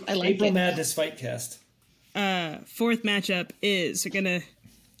cast. I like April it. Madness fight cast. Fourth matchup is gonna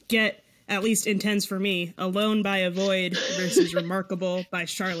get at least intense for me. Alone by a Void versus Remarkable by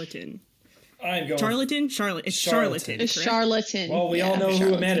Charlatan. I'm going Charlatan. It's Charlatan. It's Charlatan. Well, we all know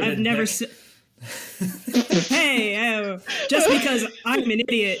who Amanda did. I've never Hey, just because I'm an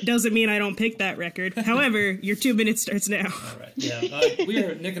idiot doesn't mean I don't pick that record. However, your 2 minutes starts now. All right. Yeah.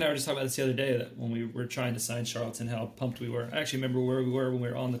 Nick and I were just talking about this the other day, that when we were trying to sign Charlatan, how pumped we were. I actually remember where we were when we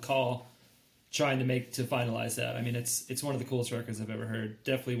were on the call trying to finalize that. I mean, it's one of the coolest records I've ever heard.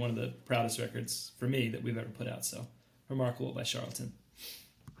 Definitely one of the proudest records for me that we've ever put out. So, Remarkable by Charlatan.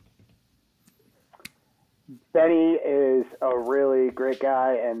 Benny is a really great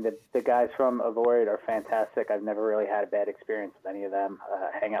guy, and the guys from Avoid are fantastic. I've never really had a bad experience with any of them.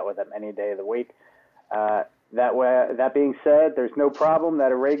 Hang out with them any day of the week. That being said, there's no problem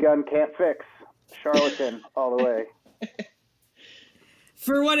that a ray gun can't fix. Charlatan all the way.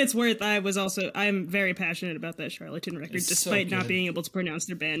 For what it's worth, I'm very passionate about that Charlatan record, It's despite so not good. being able to pronounce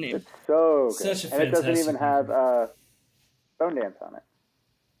their band name. It's so good. Such a and it doesn't fantastic even have Bone Dance on it.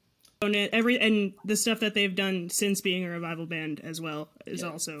 And the stuff that they've done since being a revival band as well is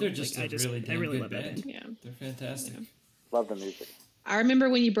also. They're just I really good love that band. band. Yeah. They're fantastic. Yeah. Love the music. I remember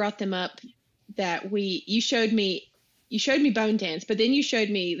when you brought them up that you showed me Bone Dance, but then you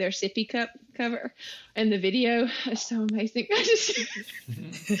showed me their sippy cup cover, and the video is so amazing.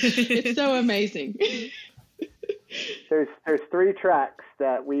 It's so amazing. There's 3 tracks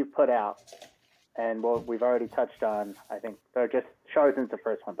that we've put out, and we've already touched on. I think they're just Charlatan's the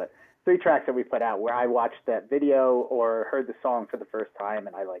first one, but 3 tracks that we put out where I watched that video or heard the song for the first time,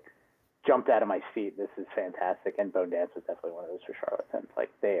 and I jumped out of my seat. This is fantastic, and Bone Dance was definitely one of those for Charlatan.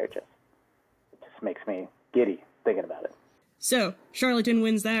 They are it just makes me giddy thinking about it. So, Charlatan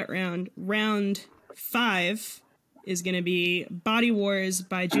wins that round. Round 5 is going to be Body Wars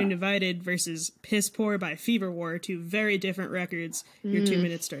by June Divided versus Piss Poor by Fever War, 2 very different records. Your 2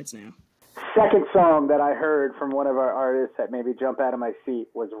 minutes starts now. Second song that I heard from one of our artists that made me jump out of my seat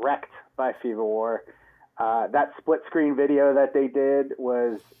was Wrecked by Fever War. That split screen video that they did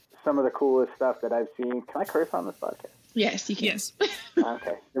was some of the coolest stuff that I've seen. Can I curse on this podcast? Yes, you can. Yes.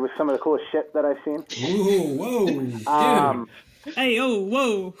 Okay. It was some of the coolest shit that I've seen. Ooh, whoa, dude. Hey, oh,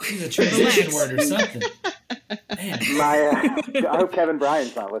 whoa. Use a transition word or something. Man. I hope Kevin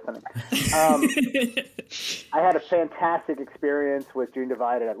Bryan's not listening. I had a fantastic experience with June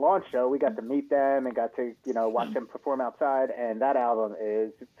Divided at launch show. We got to meet them and got to, watch them perform outside, and that album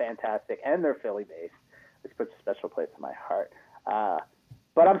is fantastic. And they're Philly-based, which puts a special place in my heart.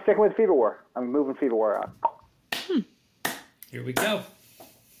 But I'm sticking with Fever War. I'm moving Fever War on. Here we go.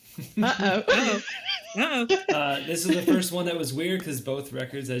 Uh-oh. This is the first one that was weird because both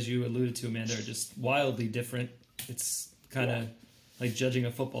records, as you alluded to, Amanda, are just wildly different. It's kind of like judging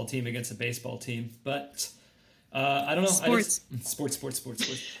a football team against a baseball team. But I don't know. Sports.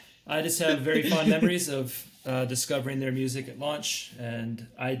 Sports. I just have very fond memories of discovering their music at launch, and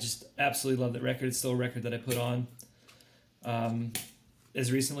I just absolutely love that record. It's still a record that I put on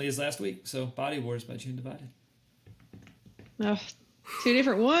as recently as last week. So Body Wars by June Divided. Oh, 2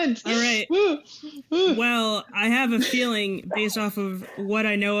 different ones. All right. Well, I have a feeling, based off of what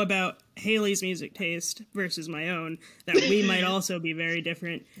I know about Haley's music taste versus my own, that we might also be very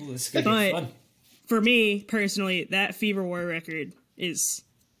different. Ooh, this is gonna be fun. For me, personally, that Fever War record is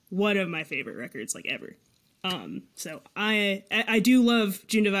one of my favorite records, ever. So I do love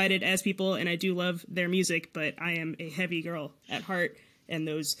June Divided as people, and I do love their music, but I am a heavy girl at heart, and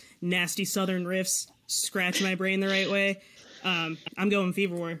those nasty southern riffs scratch my brain the right way. I'm going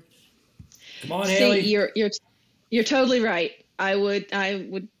Fever War. Come on, Haley. See, you're totally right. I would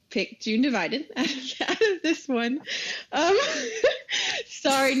pick June Divided out of this one.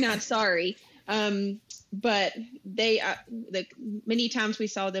 Sorry, not sorry. But they, the many times we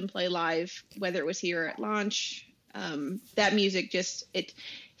saw them play live, whether it was here or at launch, that music just, it's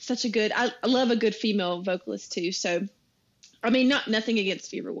such a good, I love a good female vocalist too. So, I mean, nothing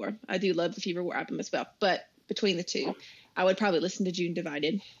against Fever War. I do love the Fever War album as well. But between the two, I would probably listen to June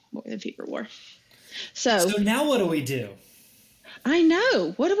Divided more than Fever War. So now what do we do? I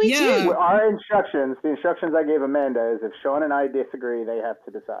know. What do we do? Well, the instructions I gave Amanda is if Shawn and I disagree, they have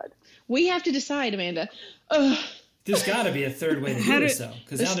to decide. We have to decide, Amanda. Ugh. There's got to be a third way to do this, though.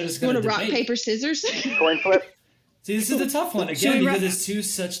 Because now they're just going to rock, paper, scissors? Coin flip? See, this is the tough one. Again, because it's two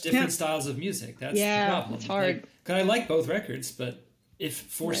such different styles of music. That's the problem. It's hard. Because I like both records, but if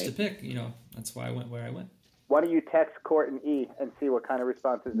forced to pick, that's why I went where I went. Why don't you text Court and E and see what kind of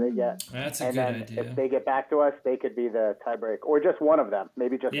responses they get? That's a good idea. If they get back to us, they could be the tiebreak. Or just one of them.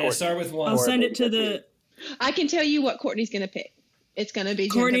 Maybe just Courtney. Start with one. I'll send it to the... I can tell you what Courtney's going to pick. It's going to be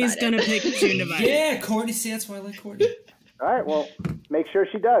Courtney's going to pick June Divided. Yeah, Courtney. See, that's why I like Courtney. All right, well, make sure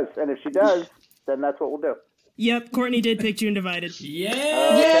she does. And if she does, then that's what we'll do. Yep, Courtney did pick June Divided.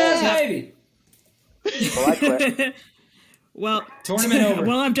 Yeah, baby. Well, I quit. Well, tournament over.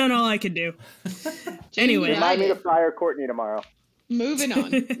 Well, I've done all I could do. Anyway. Remind me to fire Courtney tomorrow. Moving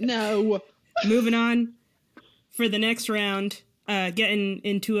on. No. Moving on for the next round, getting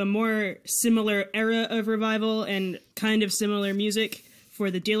into a more similar era of revival and kind of similar music for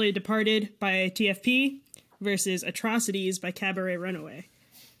The Dearly Departed by TFP versus Atrocities by Cabaret Runaway.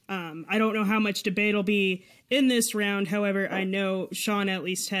 I don't know how much debate will be in this round. However, I know Shawn at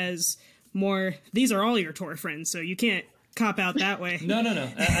least has more. These are all your tour friends, so you can't cop out that way. No.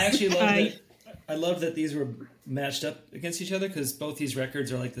 I actually love that. I love that these were matched up against each other because both these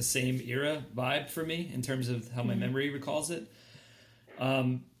records are like the same era vibe for me in terms of how my memory recalls it.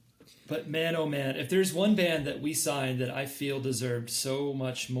 But man, oh man, if there's one band that we signed that I feel deserved so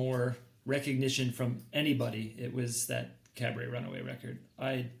much more recognition from anybody, it was that Cabaret Runaway record.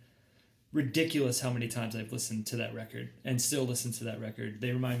 Ridiculous how many times I've listened to that record and still listen to that record.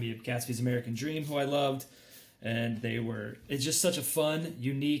 They remind me of Gatsby's American Dream, who I loved. And it's just such a fun,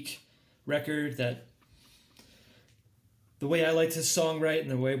 unique record that the way I like to songwrite and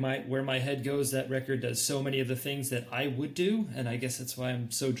the way where my head goes, that record does so many of the things that I would do. And I guess that's why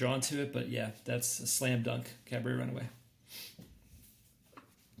I'm so drawn to it. But yeah, that's a slam dunk, Cabaret Runaway.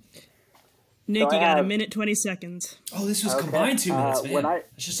 Nick, you got a minute, 20 seconds. Oh, this was combined 2 minutes, man. I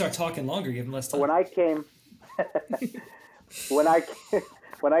should start talking longer, give him less time. When I came...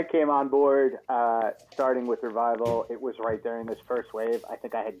 When I came on board, starting with Revival, it was right during this first wave. I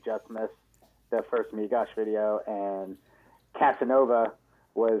think I had just missed the first Migosh video, and Casanova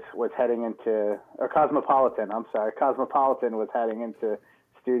was heading into, or Cosmopolitan was heading into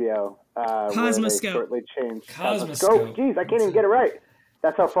studio. Cosmoscope. Where they shortly changed. Cosmoscope. Jeez, I can't even get it right.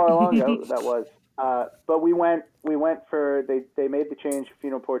 That's how far along ago that was. But we went for, they made the change,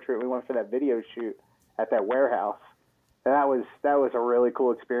 Funeral Portrait. We went for that video shoot at that warehouse. And that was a really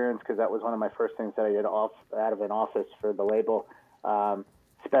cool experience because that was one of my first things that I did out of an office for the label.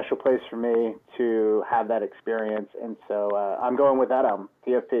 Special place for me to have that experience, and so I'm going with that album,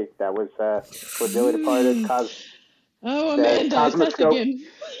 TFP. That was for Dearly Departed, Amanda, Cosmoscope,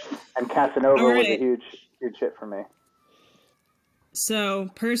 and Casanova was a huge hit for me. So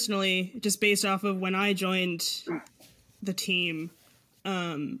personally, just based off of when I joined the team,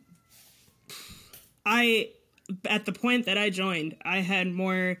 at the point that I joined, I had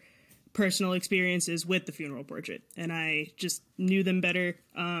more personal experiences with the Funeral Portrait, and I just knew them better.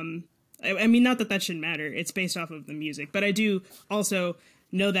 I mean, not that shouldn't matter. It's based off of the music, but I do also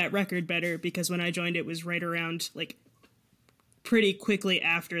know that record better because when I joined, it was right around, like, pretty quickly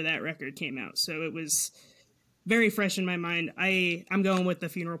after that record came out. So it was very fresh in my mind. I'm going with the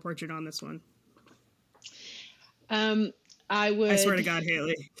Funeral Portrait on this one. I swear to God,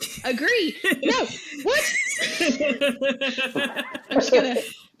 Haley. Agree. No. What? I'm just gonna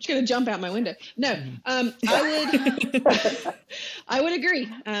jump out my window. No. I would agree.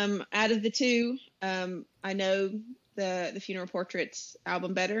 Out of the two, I know the Funeral Portraits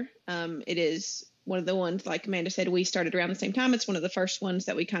album better. It is one of the ones, like Amanda said, we started around the same time. It's one of the first ones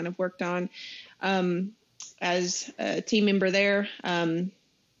that we kind of worked on as a team member there.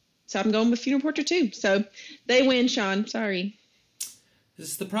 So I'm going with Funeral Portrait too. So they win, Shawn. Sorry. This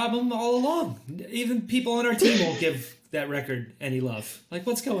is the problem all along. Even people on our team won't give that record any love. Like,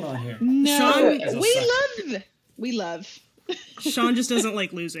 what's going on here? No, we love. Shawn just doesn't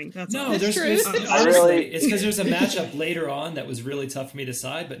like losing. That's no, all. there's true. honestly, it's because there's a matchup later on that was really tough for me to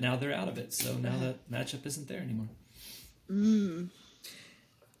decide, but now they're out of it. So now that matchup isn't there anymore.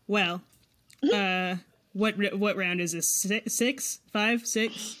 Well, What round is this? Six? 5?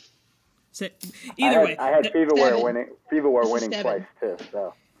 6? Either way. I had Feverware winning Seven. twice too.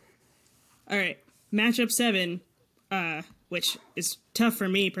 So. All right, matchup 7, which is tough for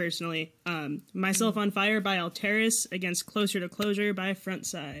me personally. Myself on Fire by Alteris against Closer to Closure by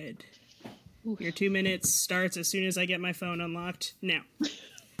Frontside. Your 2 minutes starts as soon as I get my phone unlocked. Now.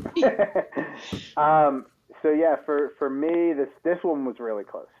 So yeah, for me, this one was really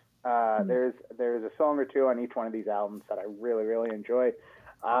close. There's a song or two on each one of these albums that I really, really enjoy.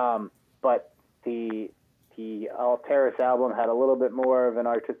 But the Alteris album had a little bit more of an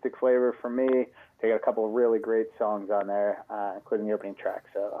artistic flavor for me. They got a couple of really great songs on there, including the opening track.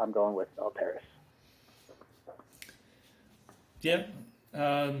 So I'm going with Alteris. Yep.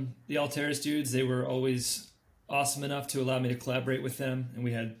 The Alteris dudes, they were always awesome enough to allow me to collaborate with them, and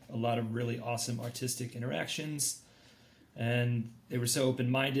we had a lot of really awesome artistic interactions, and they were so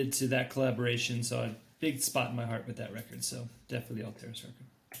open-minded to that collaboration, so a big spot in my heart with that record. So definitely the Alteris record.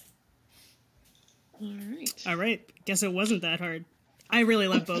 All right. Guess it wasn't that hard. I really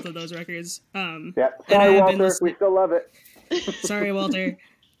love both of those records. Yep. Sorry, Walter. We still love it. Sorry, Walter.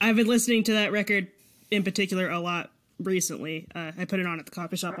 I've been listening to that record in particular a lot recently. I put it on at the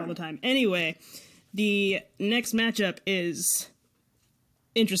coffee shop all the time. Anyway, the next matchup is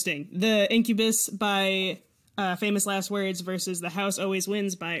interesting. The Incubus by Famous Last Words versus The House Always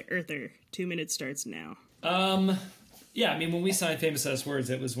Wins by Earther. 2 minutes starts now. Yeah, I mean, when we signed Famous Last Words,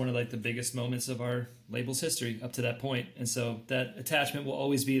 it was one of like the biggest moments of our label's history up to that point. And so that attachment will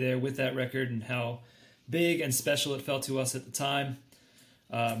always be there with that record and how big and special it felt to us at the time.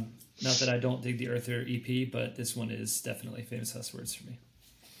 Not that I don't dig the Earther EP, but this one is definitely Famous Last Words for me.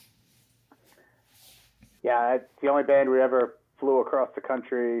 Yeah, it's the only band we ever flew across the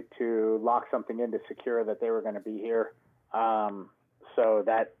country to lock something in to secure that they were going to be here. So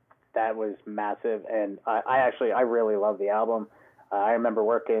that was massive, and I really love the album. I remember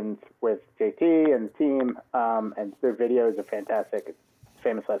working with JT and the team, and their videos are fantastic. It's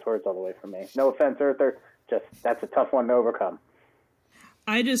Famous Last Words all the way for me. No offense, Earther, just that's a tough one to overcome.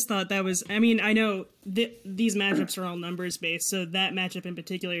 I just thought that was, I mean, I know these matchups are all numbers based, so that matchup in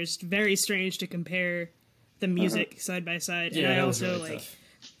particular is very strange to compare the music side by side. Yeah, and I that was also really tough.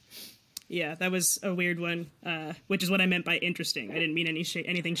 Yeah, that was a weird one, which is what I meant by interesting. I didn't mean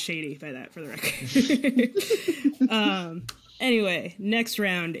anything shady by that, for the record. Anyway, next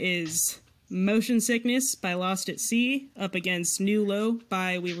round is Motion Sickness by Lost at Sea up against New Low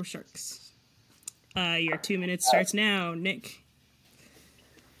by We Were Sharks. Your 2 minutes starts now, Nick.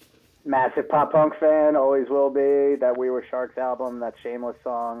 Massive pop punk fan, always will be. That We Were Sharks album, that Shameless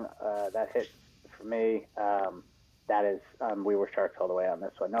song, that hit for me. That is We Were Sharks all the way on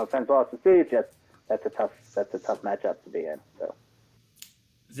this one. No offense, Lost at Sea. It's just that's a tough matchup to be in. So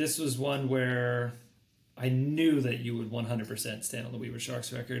this was one where I knew that you would 100% stand on the We Were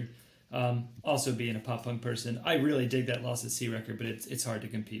Sharks record. Also, being a pop punk person, I really dig that Lost at Sea record, but it's hard to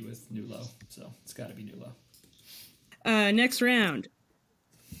compete with New Low, so it's got to be New Low. Next round.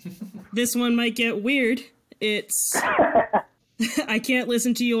 This one might get weird. It's I Can't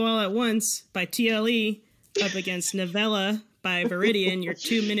Listen to You All at Once by TLE up against Novella by Viridian. Your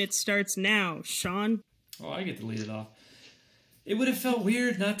 2 minutes starts now. Shawn? Oh, I get to lead it off. It would have felt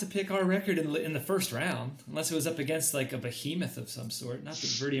weird not to pick our record in the first round, unless it was up against like a behemoth of some sort. Not that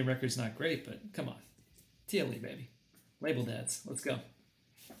Viridian record's not great, but come on. TLE, baby. Label dads. Let's go.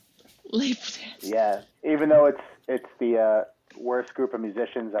 Label dads. Yeah, even though it's the worst group of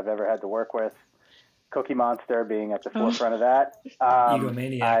musicians I've ever had to work with, Cookie Monster being at the forefront of that.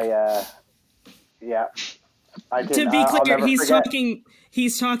 Egomaniac. To be clear,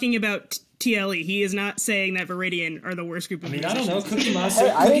 he's talking about TLE. He is not saying that Viridian are the worst group of musicians. I don't know. Cookie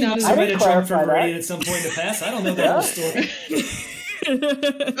Monster might have drummed for Viridian at some point in the past. I don't know the whole story.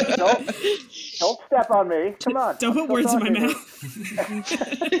 Don't step on me. Come on. Don't put words in my mouth.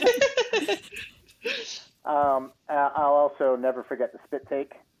 I'll also never forget the spit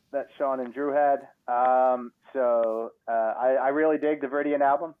take that Shawn and Drew had. I really dig the Viridian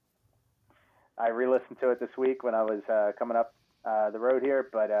album. I re-listened to it this week when I was coming up the road here,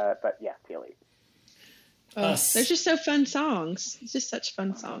 but yeah, TLE. They're just so fun songs. It's just such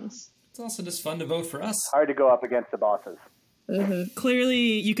fun songs. It's also just fun to vote for us. Hard to go up against the bosses. Mm-hmm.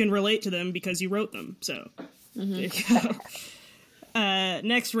 Clearly, you can relate to them because you wrote them. So, there you go.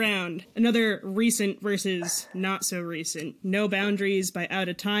 Next round, another recent versus not so recent. No Boundaries by Out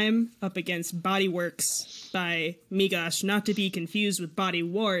of Time up against Body Works by Migosh, not to be confused with Body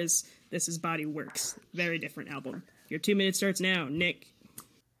Wars. This is Body Works. Very different album. Your 2 minutes starts now, Nick.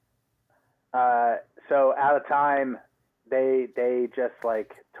 So Out of Time, They just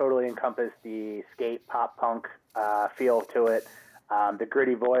like totally encompass the skate pop punk feel to it. The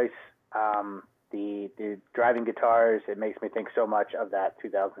gritty voice, the driving guitars. It makes me think so much of that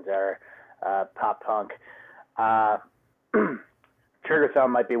 2000s era pop punk. Trigger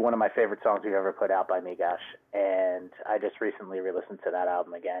Thumb might be one of my favorite songs we've ever put out by Migash, and I just recently re-listened to that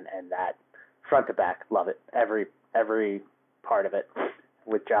album again, and that front to back, love it. Every part of it,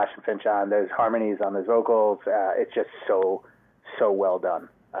 with Josh and Finch on, those harmonies on those vocals, it's just so well done.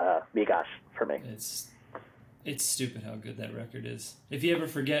 Migash for me. It's stupid how good that record is. If you ever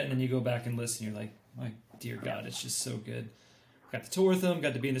forget and then you go back and listen, you're like, my dear God, it's just so good. Got to tour with them,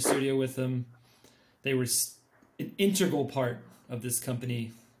 got to be in the studio with them. They were an integral part of this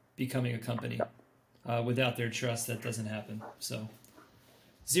company becoming a company. Without their trust, that doesn't happen. So,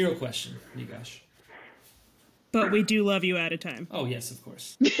 zero question, Migash. But we do love you at a time. Oh, yes, of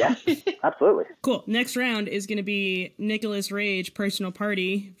course. Yeah, absolutely. Cool. Next round is going to be Nicholas Rage, Personal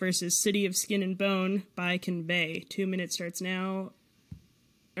Party versus City of Skin and Bone by Convey. 2 minutes starts now.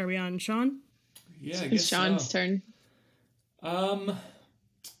 Are we on Shawn? Yeah, I It's guess Sean's so. turn.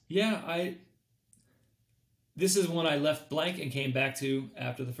 This is one I left blank and came back to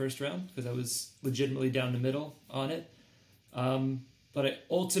after the first round because I was legitimately down the middle on it. But I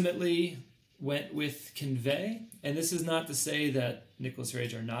ultimately went with Convey, and this is not to say that Nicholas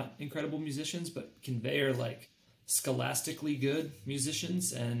Rage are not incredible musicians, but Convey are like scholastically good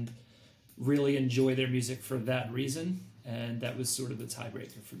musicians and really enjoy their music for that reason, and that was sort of the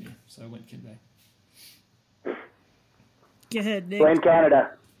tiebreaker for me, so I went Convey. Go ahead, Nick. Blame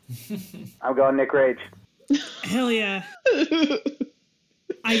Canada. I'm going Nick Rage. Hell yeah.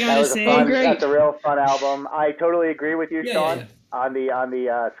 I That gotta was say, that's a real fun album. I totally agree with you, Shawn. Yeah. On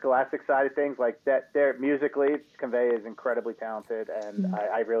the scholastic side of things, like that, they're musically, Convey is incredibly talented, and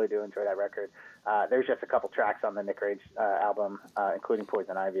I really do enjoy that record. There's just a couple tracks on the Nick Rage album, including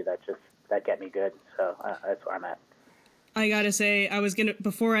Poison Ivy, that get me good. So that's where I'm at. I gotta say, I was gonna,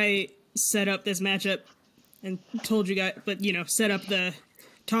 before I set up this matchup and told you guys, but set up the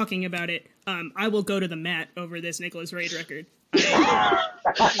talking about it, I will go to the mat over this Nicholas Rage record. I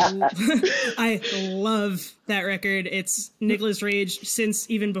love that record. It's Nicholas Rage, since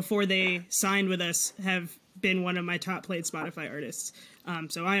even before they signed with us, have been one of my top played Spotify artists.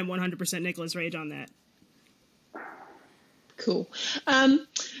 So I am 100% Nicholas Rage on that. Cool.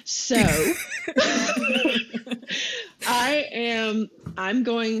 So I'm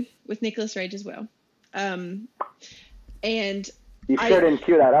going with Nicholas Rage as well. And You shouldn't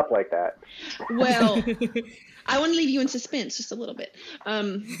cue that up like that. Well, I want to leave you in suspense just a little bit.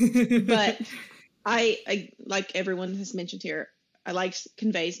 But I like everyone has mentioned here, I like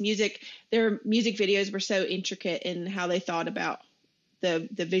Convey's music. Their music videos were so intricate in how they thought about the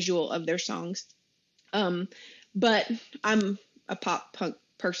visual of their songs. But I'm a pop punk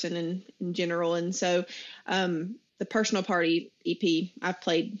person in general. And so the Personal Party EP I've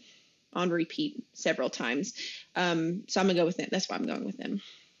played on repeat several times. So I'm going to go with them. That's why I'm going with them.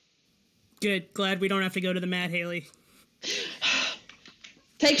 Good. Glad we don't have to go to the mat, Haley.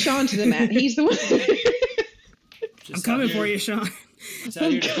 Take Shawn to the mat. He's the one. I'm coming for you, Shawn. It's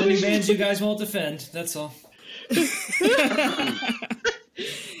out here defending bands you guys won't defend. That's all.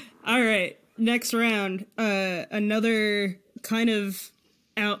 All right. Next round. Another kind of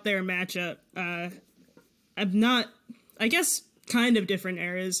out there matchup. I guess kind of different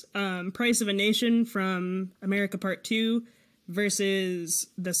eras. Price of a Nation from America Part 2 versus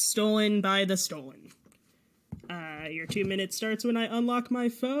The Stolen by The Stolen. Your 2 minutes starts when I unlock my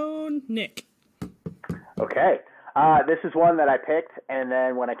phone. Nick. Okay. This is one that I picked, and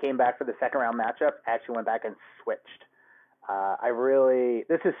then when I came back for the second round matchup, I actually went back and switched.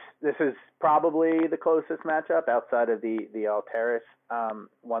 This is probably the closest matchup outside of the Alteris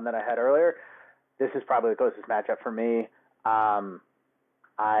one that I had earlier. This is probably the closest matchup for me. I'm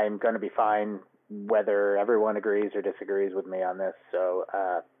going to be fine whether everyone agrees or disagrees with me on this. So,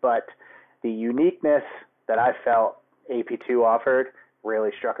 but the uniqueness that I felt AP2 offered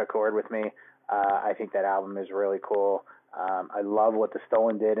really struck a chord with me. I think that album is really cool. I love what the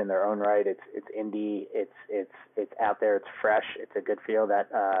Stolen did in their own right. It's indie. It's out there. It's fresh. It's a good feel. That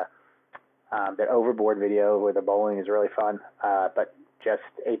Overboard video where the bowling is really fun. But just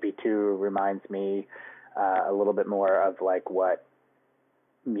AP2 reminds me a little bit more of like what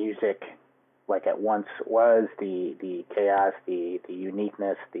music like at once was, the chaos, the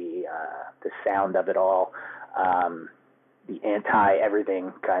uniqueness, the sound of it all, the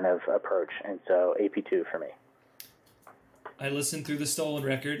anti-everything kind of approach. And so AP2 for me. I listened through the Stolen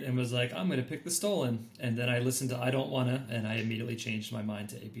record and was like, I'm going to pick the Stolen. And then I listened to I Don't Wanna, and I immediately changed my mind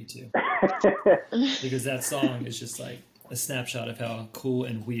to AP2. Because that song is just like, a snapshot of how cool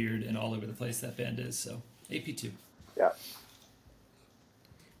and weird and all over the place that band is. So AP2. Yeah.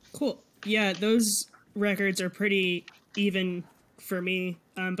 Cool. Yeah, those records are pretty even for me,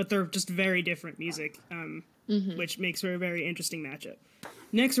 but they're just very different music, which makes for a very interesting matchup.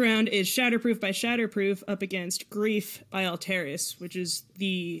 Next round is Shatterproof by Shatterproof up against Grief by Alteris, which is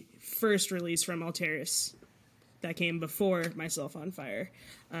the first release from Alteris that came before Myself on Fire.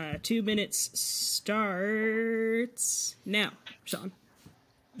 2 minutes starts now. Shawn.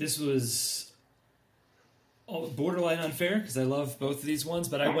 This was borderline unfair because I love both of these ones,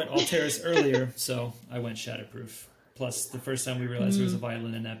 but I went Alteris earlier, so I went Shatterproof. Plus, the first time we realized there was a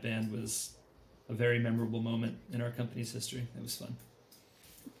violin in that band was a very memorable moment in our company's history. It was fun.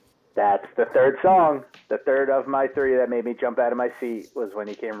 That's the third song. The third of my three that made me jump out of my seat was when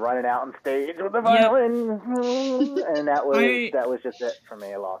he came running out on stage with the violin, and that was just it for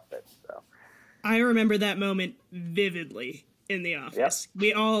me. I lost it. So I remember that moment vividly in the office. Yep.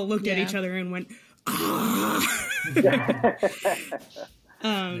 We all looked at each other and went, "Ah!" That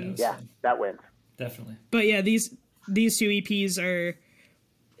wins definitely. But yeah, these two EPs are.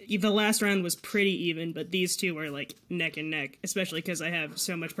 The last round was pretty even, but these two are like neck and neck, especially because I have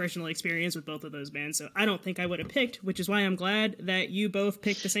so much personal experience with both of those bands. So I don't think I would have picked, which is why I'm glad that you both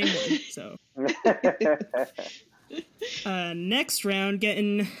picked the same one. So next round,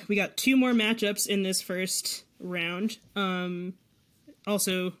 we got two more matchups in this first round.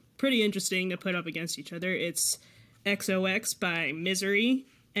 Also pretty interesting to put up against each other. It's XOX by Misery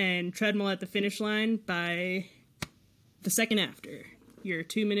and Treadmill at the Finish Line by The Second After. Your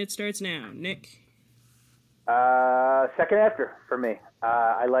 2 minutes starts now. Nick? Second After for me.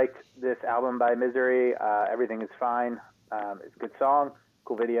 I liked this album by Misery. Everything is Fine. It's a good song,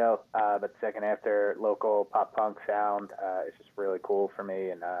 cool video, but Second After, local pop punk sound, it's just really cool for me,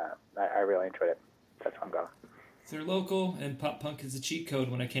 and I really enjoyed it. That's what I'm going. They're local, and pop punk is a cheat code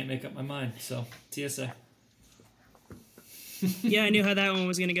when I can't make up my mind, so TSA. Yeah, I knew how that one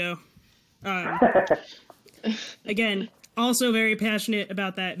was going to go. Again, also very passionate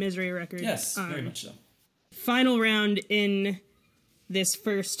about that Misery record. Yes, very much so. Final round in this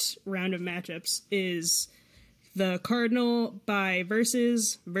first round of matchups is The Cardinal by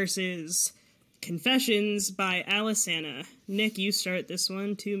Versus versus Confessions by Alisana. Nick, you start this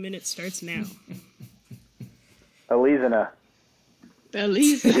one. 2 minutes starts now. Alisana.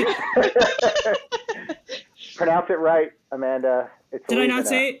 Alisana. Pronounce it right, Amanda. It's Did Alisana, I not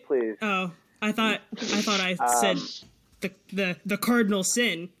say it? Please. Oh, I thought I said the cardinal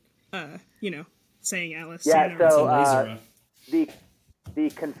sin, saying Alice. Yeah, so the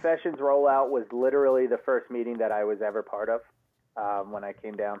Confessions rollout was literally the first meeting that I was ever part of when I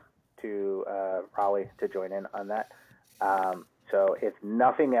came down to Raleigh to join in on that. So if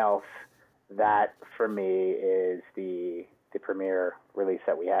nothing else, that for me is the premier release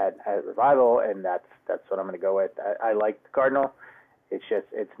that we had at Revival, and that's what I'm going to go with. I like the Cardinal.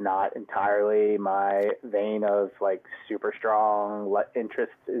 It's not entirely my vein of like super strong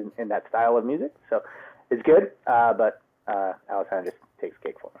interest in that style of music. So it's good, but Alisana just takes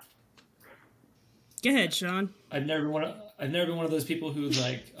cake for me. Go ahead, Shawn. I've never been one of those people who's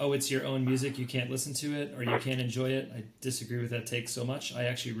like, oh, it's your own music, you can't listen to it or you can't enjoy it. I disagree with that take so much. I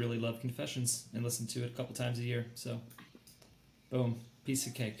actually really love Confessions and listen to it a couple times a year. So, boom, piece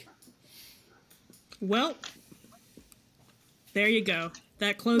of cake. Well, there you go.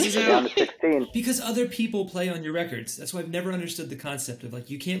 That closes out. Down to 16. Because other people play on your records. That's why I've never understood the concept of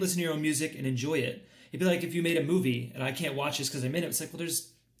like, you can't listen to your own music and enjoy it. It'd be like if you made a movie and I can't watch this because I'm in it. It's like, well,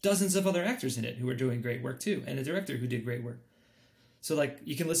 there's dozens of other actors in it who are doing great work too, and a director who did great work. So like,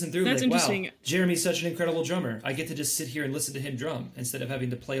 you can listen through. That's like, interesting. Wow, Jeremy's such an incredible drummer. I get to just sit here and listen to him drum instead of having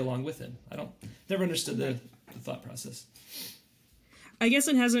to play along with him. Never understood the thought process. I guess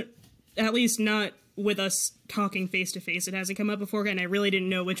it hasn't, at least not with us talking face to face, it hasn't come up before, and I really didn't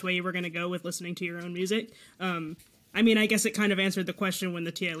know which way you were going to go with listening to your own music. I mean, I guess it kind of answered the question when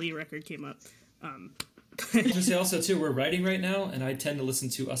the TLE record came up. I was going to say also, too, we're writing right now, and I tend to listen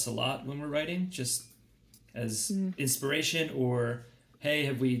to us a lot when we're writing, just as inspiration or, hey,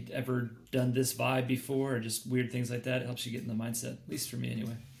 have we ever done this vibe before, or just weird things like that. It helps you get in the mindset, at least for me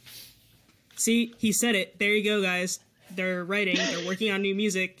anyway. See, he said it. There you go, guys. They're writing. They're working on new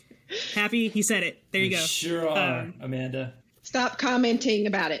music. Happy, he said it. There you go. Sure are, Amanda. Stop commenting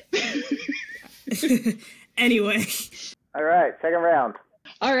about it. Anyway. All right, second round.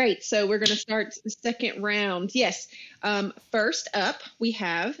 All right, so we're going to start the second round. Yes. First up, we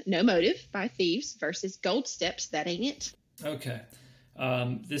have No Motive by Thieves versus Gold Steps, That Ain't It. Okay.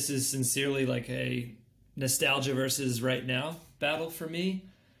 This is sincerely like a nostalgia versus right now battle for me.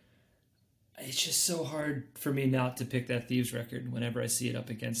 it's just so hard for me not to pick that Thieves record whenever I see it up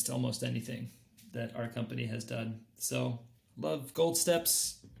against almost anything that our company has done. So, love Gold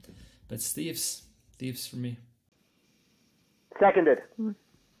Steps, but it's Thieves. Thieves for me. Seconded.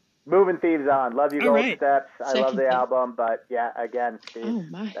 Moving Thieves on. Love you, All Gold right. Steps. I love the Seconded. album, but yeah, again, Thieves. Oh,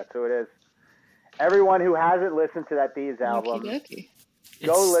 my. That's who it is. Everyone who hasn't listened to that Thieves album, Okey-dokey.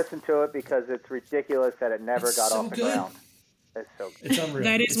 go listen to it because it's ridiculous that it never It's got so off the good. ground. It's so good. It's unreal.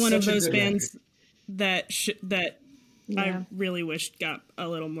 That is It's one of such a those good bands record. that I Yeah. really wished got a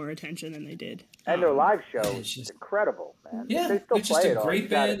little more attention than they did. And their live show it's is just- incredible, man. Yeah, They still it's just play a it all. great You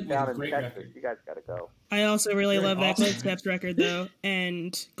got band it with down a in great Texas. record. You guys got to go. I also really Very love that awesome. Gold Steps record though,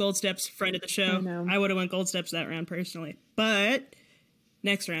 and Gold Steps friend of the show. I know. I would have went Gold Steps that round personally, but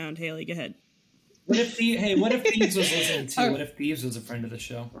next round, Haley, go ahead. What if Thieves was listening to? What if Thieves was a friend of the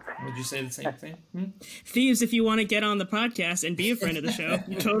show? Would you say the same thing? Thieves, if you want to get on the podcast and be a friend of the show,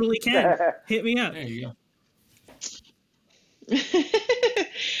 you totally can. Hit me up. There you go.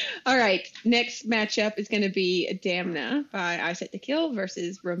 All right. Next matchup is going to be Damna by I Set to Kill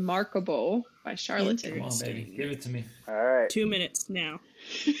versus Remarkable by Charlatan. Come on, baby. Give it to me. All right. 2 minutes now.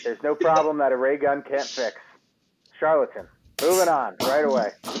 There's no problem that a ray gun can't fix. Charlatan. Moving on right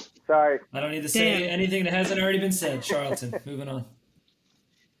away. Sorry. I don't need to say Damn. anything that hasn't already been said. Charlatan. Moving on.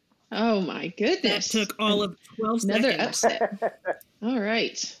 Oh my That goodness. took all of 12 Another seconds. upset. All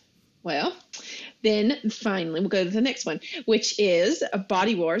right. Well, then finally we'll go to the next one, which is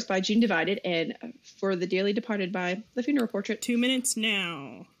Body Wars by June Divided and For the Dearly Departed by The Funeral Portrait. 2 minutes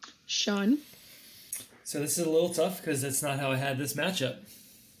now. Shawn. So this is a little tough because that's not how I had this matchup.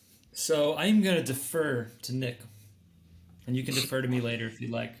 So I'm going to defer to Nick. And you can defer to me later if you'd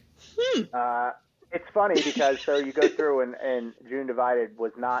like. It's funny because so you go through and June Divided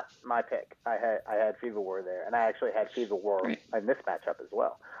was not my pick. I had Fever War there, and I actually had Fever War in this matchup as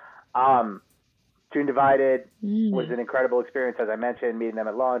well. June Divided was an incredible experience, as I mentioned, meeting them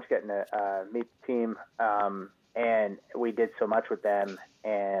at launch, getting to meet the team, and we did so much with them,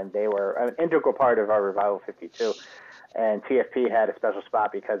 and they were an integral part of our Revival 52. And TFP had a special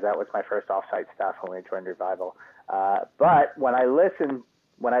spot because that was my first offsite stuff when we joined Revival. But when I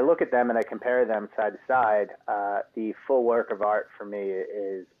look at them and I compare them side to side, the full work of art for me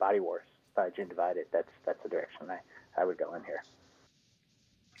is Body Wars by June Divided. That's the direction I would go in here.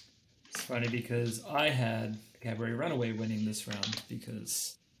 It's funny because I had Cabaret Runaway winning this round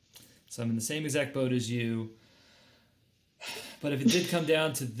so I'm in the same exact boat as you. But if it did come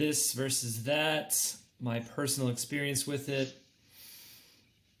down to this versus that, my personal experience with it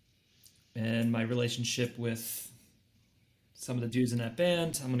and my relationship with some of the dudes in that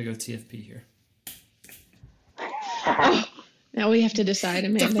band, I'm going to go TFP here. Now we have to decide,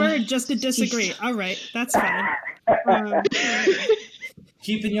 Amanda. Deferred just to disagree. All right, that's fine.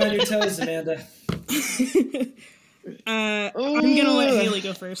 Keeping you on your toes, Amanda. I'm going to let Haley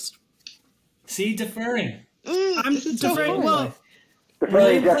go first. See, deferring. I'm deferring. Well,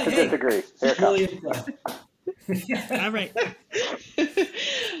 Deferring just to disagree. Here it comes. all right.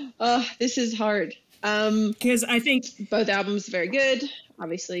 This is hard. Because I think Both albums are very good,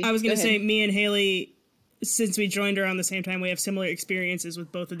 obviously. I was going Go to say, ahead. me and Haley, since we joined around the same time, we have similar experiences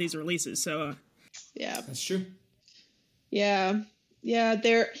with both of these releases. So, Yeah. That's true. Yeah. Yeah,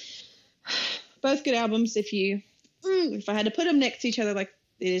 they're both good albums. If I had to put them next to each other like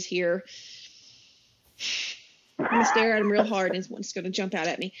it is here, I'm going to stare at them real hard and one's going to jump out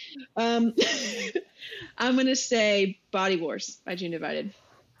at me. I'm going to say Body Wars by June Divided.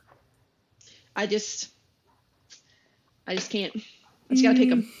 I just can't. I just got to pick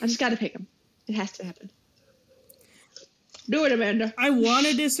them. I just got to pick them. It has to happen. Do it, Amanda. I want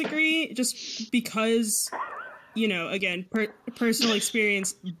to disagree just because, again, personal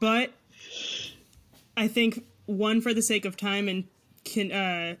experience, but I think one, for the sake of time, and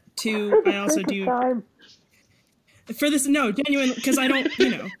two, I also do Time. for this. No, genuine, because I don't,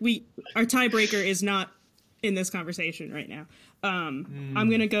 our tiebreaker is not in this conversation right now. I'm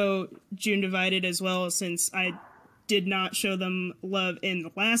going to go June Divided as well, since I did not show them love in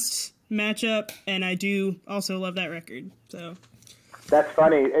the last matchup, and I do also love that record. So That's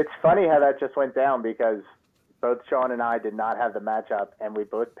funny. It's funny how that just went down because both Shawn and I did not have the matchup, and we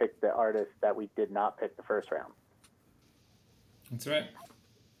both picked the artist that we did not pick the first round. That's right.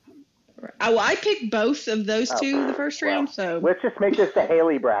 I picked both of those two the first round, so Let's just make this the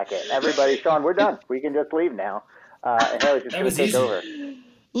Haley bracket. Everybody, Shawn, we're done. We can just leave now. And Haley's just That going was to take easy. over.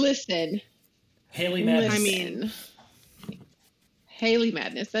 listen. Haley Madness. I mean, Haley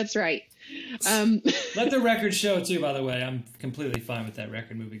Madness, that's right. Let the record show too, by the way. I'm completely fine with that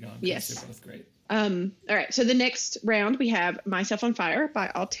record moving on. Yes. They're both great. All right. So the next round we have Myself on Fire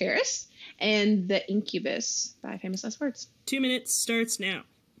by Alteris and The Incubus by Famous Last Words. 2 minutes starts now.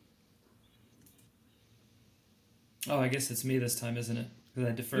 Oh, I guess it's me this time, isn't it? Because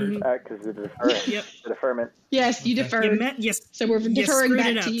I deferred. Because the deferment. Yep. The deferment. Yes, you deferred. Yes. So we're deferring screwed back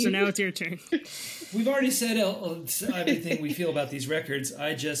it up, to you. so now it's your turn. We've already said everything we feel about these records.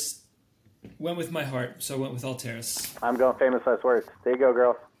 I just went with my heart, so I went with Alteris. I'm going Famous Last Words. There you go,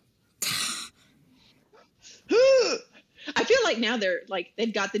 girls. I feel like now they're like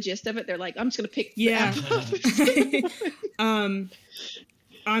they've got the gist of it. They're like, I'm just gonna pick. Yeah. I'm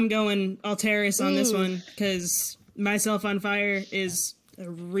going Alteris on this one because Myself on Fire is a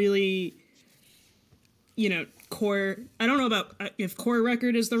really, core. I don't know about if core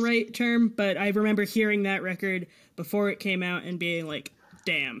record is the right term, but I remember hearing that record before it came out and being like,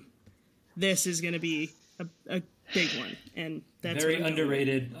 "Damn, this is gonna be a big one." And that's very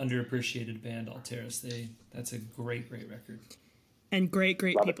underrated, underappreciated band, Alteris. That's a great record. And great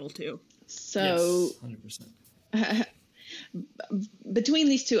people too. So yes, 100%. Between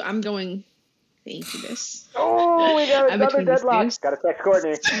these two, I'm going The Incubus. Oh, we got another deadlock. Got to text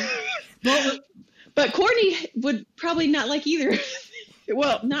Courtney. But Courtney would probably not like either.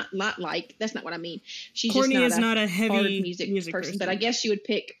 Well, not like. That's not what I mean. She's Courtney just is not a heavy hard music person. But I guess she would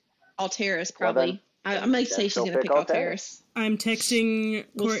pick Alteris probably. I might say she's going to pick Alteris. I'm texting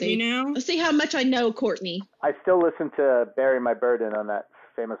Courtney now. Let's see how much I know Courtney. I still listen to Bury My Burden on that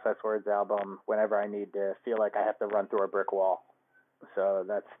Famous Last Words album whenever I need to feel like I have to run through a brick wall. So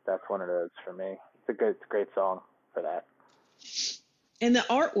that's one of those for me. It's a great song for that. And the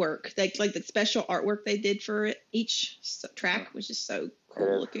artwork, like the special artwork they did for each track was just so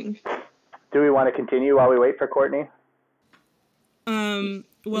cool looking. Do we want to continue while we wait for Courtney?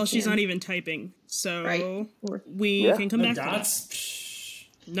 Well, she's not even typing, so we can come back to that.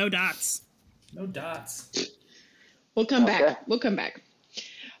 No dots. No dots. We'll come back. We'll come back.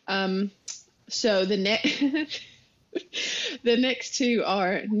 So the next two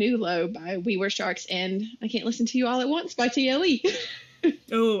are New Low by We Were Sharks and I Can't Listen to You All at Once by TLE.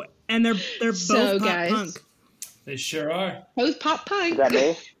 Oh, and they're both pop punk. They sure are. Both pop punk. Is that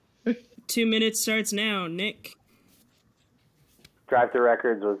me? 2 minutes starts now, Nick. Drive Thru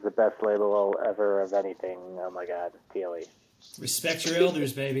Records was the best label ever of anything. Oh my God, TLE. Respect your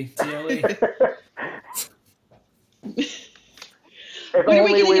elders, baby. TLE. If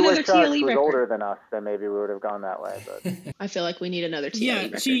only We Were Sharks TLE was older than us, then maybe we would have gone that way. But I feel like we need another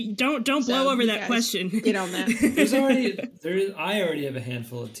TLE record. Don't blow over that question. Get on that. I already have a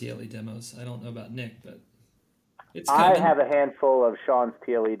handful of TLE demos. I don't know about Nick, but it's I coming. have a handful of Shawn's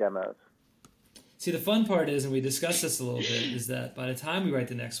TLE demos. See, the fun part is, and we discussed this a little bit, is that by the time we write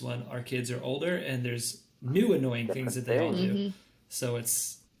the next one, our kids are older and there's new annoying things that they all do. Mm-hmm. So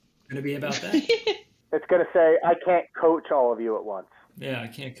it's going to be about that. It's going to say, I can't coach all of you at once. Yeah, I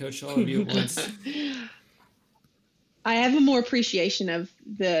can't coach all of you at once. I have a more appreciation of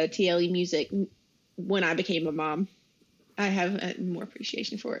the TLE music when I became a mom. I have a more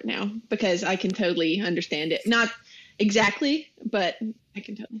appreciation for it now because I can totally understand it. Not exactly, but I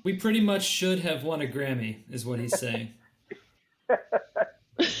can totally. We pretty much should have won a Grammy, is what he's saying.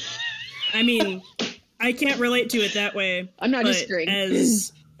 I mean, I can't relate to it that way. I'm not disagreeing.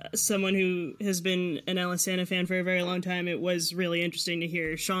 As someone who has been an Alice Santa fan for a very long time, it was really interesting to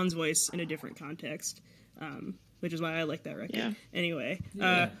hear Shawn's voice in a different context, which is why I like that record. Yeah. Anyway,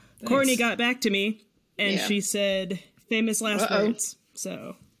 Courtney got back to me, and she said Famous Last Words.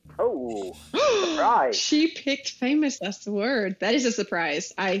 So. Oh, surprise. She picked Famous Last Word. That is a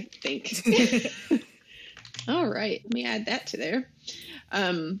surprise, I think. All right. Let me add that to there.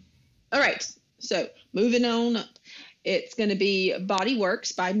 All right. So moving on up. It's going to be Body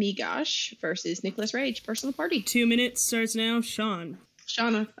Works by Me Gosh versus Nicholas Rage, Personal Party. 2 minutes starts now. Shawn,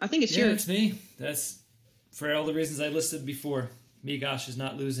 I think it's yours. yours. It's me. That's for all the reasons I listed before. Me Gosh is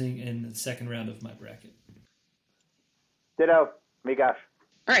not losing in the second round of my bracket. Ditto. Me Gosh.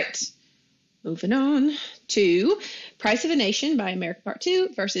 All right. Moving on to Price of a Nation by America Part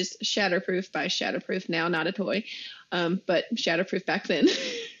 2 versus Shatterproof by Shatterproof, now not a toy, but Shatterproof back then.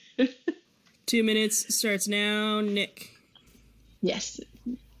 2 minutes starts now. Nick. Yes.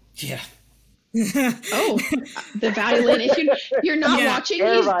 Yeah. Oh, the violin. If you're not watching,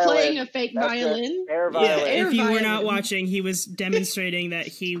 he's playing a fake violin. Air violin. Yeah, Air if you violin. were not watching, he was demonstrating that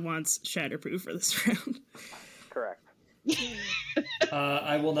he wants Shatterproof for this round. Correct.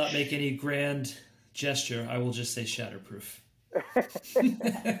 I will not make any grand gesture. I will just say Shatterproof.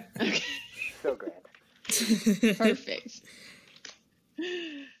 Okay. So grand. Perfect.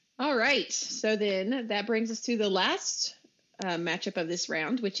 All right. So then that brings us to the last matchup of this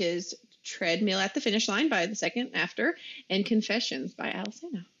round, which is Treadmill at the Finish Line by The Second After and Confessions by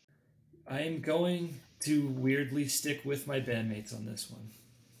Alisana. I am going to weirdly stick with my bandmates on this one.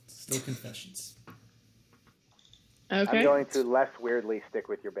 Still Confessions. Okay. I'm going to less weirdly stick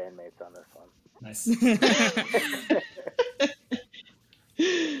with your bandmates on this one. Nice.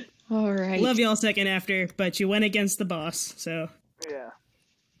 All right. Love y'all Second After, but you went against the boss, so. Yeah.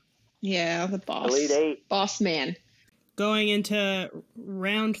 Yeah, the boss. Elite Eight. Boss man. Going into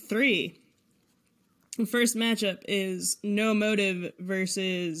round 3. The first matchup is No Motive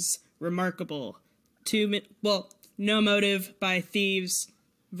versus Remarkable. No Motive by Thieves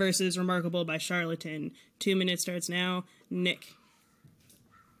versus Remarkable by Charlatan. 2 minutes starts now. Nick.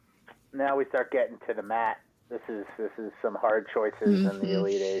 Now we start getting to the mat. This is some hard choices in the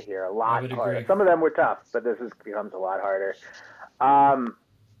Elite Eight here. A lot harder. Agree. Some of them were tough, but this becomes a lot harder.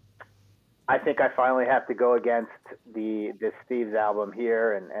 I think I finally have to go against this Steve's album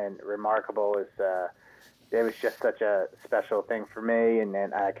here, and Remarkable is it was just such a special thing for me, and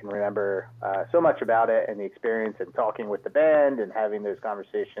I can remember so much about it and the experience and talking with the band and having those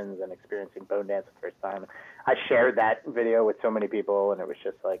conversations and experiencing Bone Dance the first time. I shared that video with so many people, and it was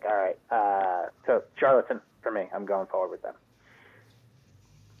just like, all right. So Charlatan for me, I'm going forward with them.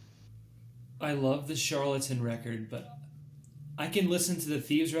 I love the Charlatan record, but I can listen to the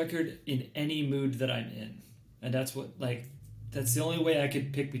Thieves record in any mood that I'm in. And that's the only way I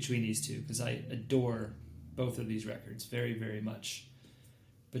could pick between these two, because I adore both of these records very, very much.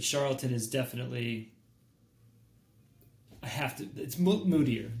 But Charlatan is definitely, it's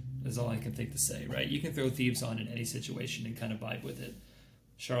moodier, is all I can think to say, right? You can throw Thieves on in any situation and kind of vibe with it.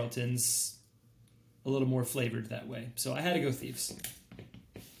 Charlatan's a little more flavored that way. So I had to go Thieves.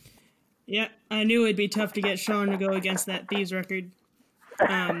 Yeah, I knew it'd be tough to get Shawn to go against that Thieves record.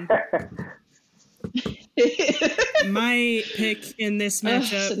 My pick in this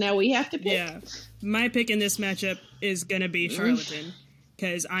matchup... so now we have to pick? Yeah. My pick in this matchup is going to be Charlatan,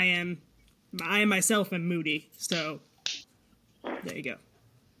 because I myself am moody, so there you go.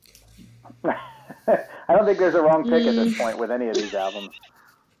 I don't think there's a wrong pick at this point with any of these albums.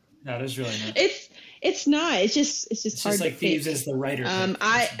 No, there's really not. It's not. It's just hard just to like Thieves pick. is the writer.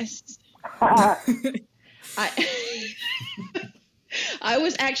 I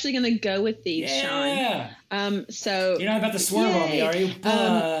was actually going to go with Thieves, Shawn. So you're not about to swerve on me, are you?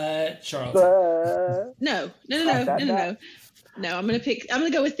 But Charlatan. No. No, I'm gonna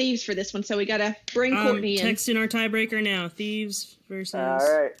go with Thieves for this one. So we gotta bring Courtney in. Texting our tiebreaker now. Thieves versus. All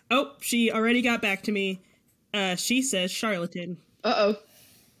right. Oh, she already got back to me. She says Charlatan. Uh-oh.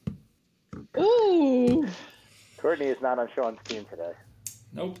 Ooh. Courtney is not on Shawn's team today.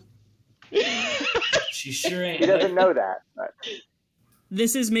 Nope. She sure ain't. She doesn't know that. But.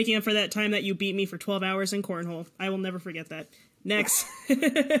 This is making up for that time that you beat me for 12 hours in cornhole. I will never forget that. Next.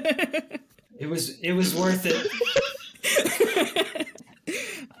 It was worth it.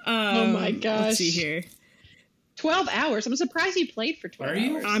 Oh my gosh. Let's see here. 12 hours. I'm surprised you played for 12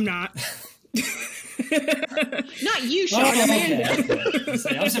 hours. I'm not. Not you, Shawn. Amanda.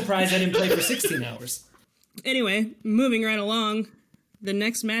 Okay. I'm surprised I didn't play for 16 hours. Anyway, moving right along. The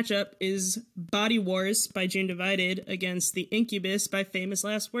next matchup is Body Wars by June Divided against The Incubus by Famous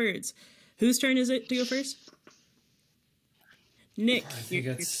Last Words. Whose turn is it to go first? Nick,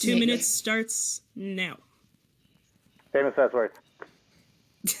 your 2 minutes starts now. Famous Last Words.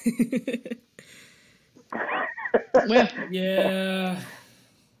 Yeah,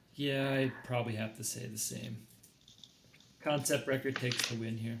 I'd probably have to say the same. Concept record takes the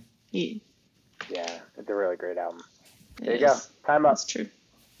win here. Yeah, it's a really great album. There you go. Time up. That's true.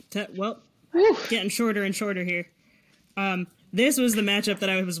 Getting shorter and shorter here. This was the matchup that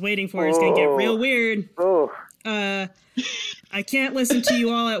I was waiting for. It's going to get real weird. I Can't Listen to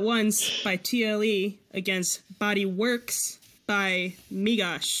You All at Once by TLE against Body Works by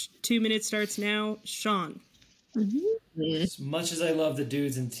Migosh. 2 minutes starts now. Shawn. As much as I love the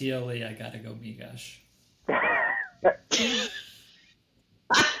dudes in TLE, I gotta go Migosh.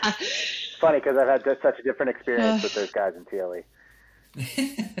 Funny because I've had such a different experience with those guys in TLE.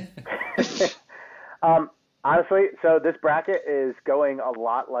 Honestly, so this bracket is going a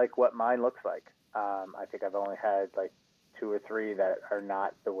lot like what mine looks like. I think I've only had like 2 or 3 that are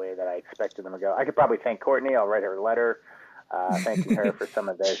not the way that I expected them to go. I could probably thank Courtney. I'll write her a letter thanking her for some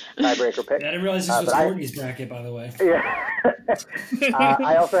of the tiebreaker picks. Yeah, I didn't realize this was Courtney's bracket, by the way. Yeah.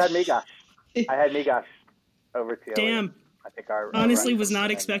 I also had Migosh. I had Migosh over TLE. Damn. I think our honestly was not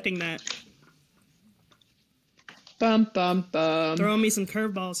expecting that. Bum bum bum. Throwing me some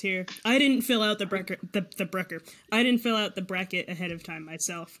curveballs here. I didn't fill out the bracket. I didn't fill out the bracket ahead of time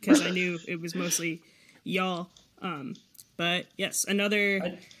myself because I knew it was mostly y'all. But yes,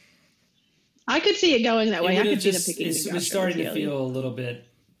 another. I could see it going that way. I could see them picking. It was starting to feel a little bit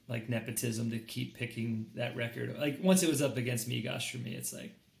like nepotism to keep picking that record. Like once it was up against Migosh for me, it's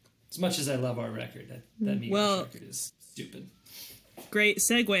like as much as I love our record, that Migosh record is stupid. Great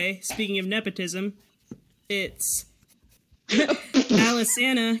segue. Speaking of nepotism, it's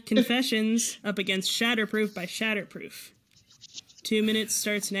Alisana Confessions up against Shatterproof by Shatterproof. 2 minutes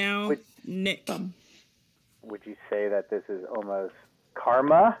starts now. Nick. Would you say that this is almost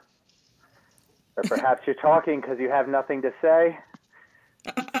karma? Or perhaps you're talking because you have nothing to say?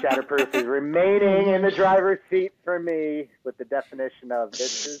 Shatterproof is remaining in the driver's seat for me with the definition of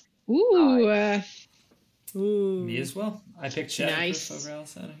this is Ooh. Me as well. I picked Shatterproof over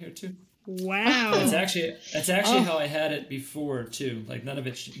Alisana here too. Wow. That's actually how I had it before too. Like none of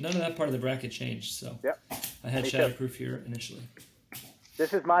that part of the bracket changed. So I had Shatterproof here initially.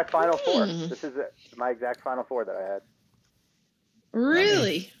 This is my final four. This is my exact final four that I had.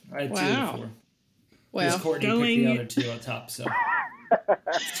 Really? I had 2 of 4. Well, because Courtney picked the other 2 on top. So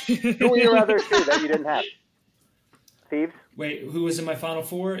who were your other 2 that you didn't have? Thieves? Wait, who was in my final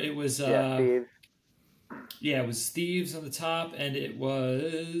 4? It was Thieves. Yeah, it was Thieves on the top, and it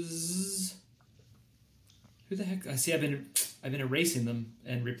was who the heck? I see. I've been erasing them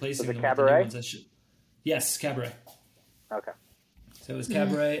and replacing them with the new ones. I should. Yes, Cabaret. Okay. So it was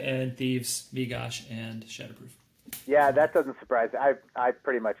Cabaret and Thieves, Migosh, and Shatterproof. Yeah, that doesn't surprise me. I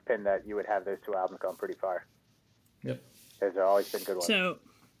pretty much pinned that you would have those 2 albums going pretty far. Yep. Those have always been good ones. So,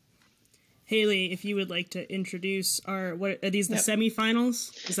 Haley, if you would like to introduce what are these the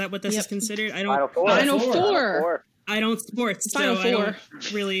semifinals? Is that what this is considered? I don't. Final four. I don't sports, so I don't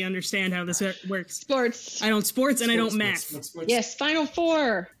really understand how this works. Sports. I don't sports and I don't math. Sports. Yes, Final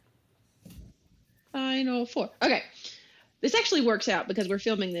Four. Final Four. Okay. This actually works out because we're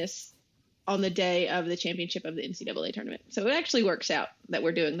filming this on the day of the championship of the NCAA tournament. So it actually works out that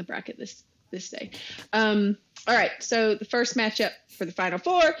we're doing the bracket this day. All right. So the first matchup for the Final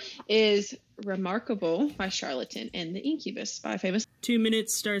Four is Remarkable by Charlatan and the Incubus by Famous. 2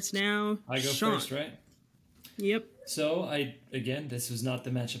 minutes starts now. I go Shawn. first, right? Yep. So this was not the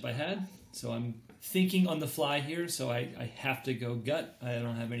matchup I had. So I'm thinking on the fly here. So I have to go gut. I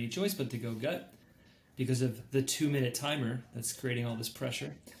don't have any choice but to go gut because of the 2-minute timer that's creating all this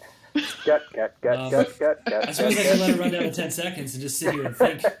pressure. Gut. I suppose I can let it run down to 10 seconds and just sit here and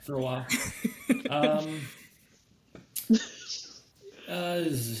think for a while. I'm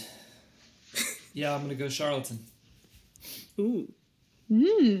going to go Charlatan. Ooh.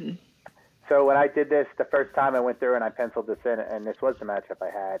 So when I did this the first time, I went through and I penciled this in, and this was the matchup I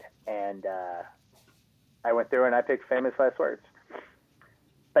had. And I went through and I picked Famous Last Words.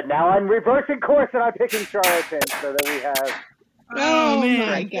 But now I'm reversing course and I'm picking Charlatan so that we have... Oh man.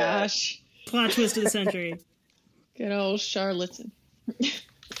 My gosh. Plot twist of the century. Good old Charlatan.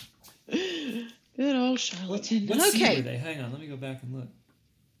 Good old Charlatan. What seed were they? Hang on, let me go back and look.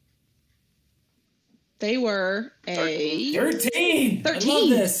 They were 13. 13! I love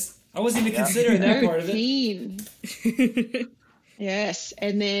this. I wasn't even considering that part of it. Yes.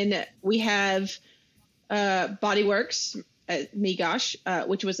 And then we have Bodyworks, Migosh,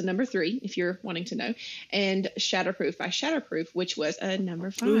 which was a number 3, if you're wanting to know, and Shatterproof by Shatterproof, which was a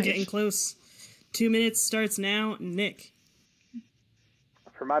number 5. Ooh, getting close. 2 minutes starts now. Nick.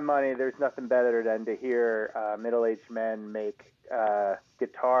 For my money, there's nothing better than to hear middle-aged men make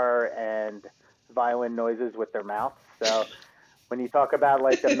guitar and violin noises with their mouths. So when you talk about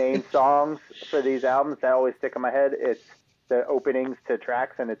like the main songs for these albums that always stick in my head, it's the openings to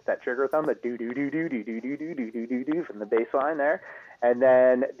tracks, and it's that trigger thumb, the do do do do do do do do do do do do from the bass line there, and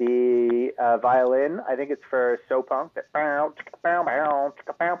then the violin. I think it's for So Punk.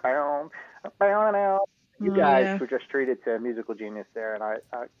 You guys were just treated to a musical genius there, and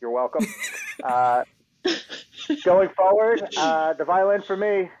you're welcome. Going forward, the violin for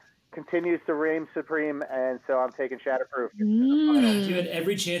me continues to reign supreme, and so I'm taking Shatterproof. You had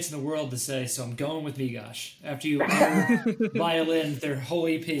every chance in the world to say, so I'm going with Migosh. After you violin their whole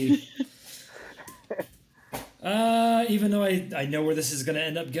EP. Even though I know where this is going to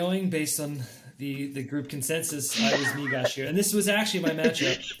end up going based on the group consensus, I was Migosh here. And this was actually my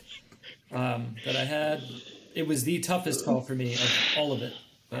matchup that I had. It was the toughest call for me of all of it.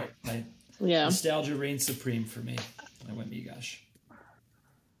 But nostalgia reigned supreme for me. I went Migosh.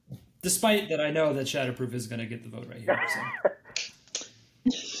 Despite that I know that Shatterproof is going to get the vote right here.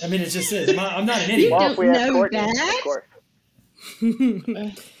 So. I mean, it just is. I'm not an idiot. You don't know that?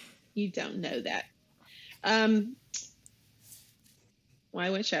 You don't know that. Well, I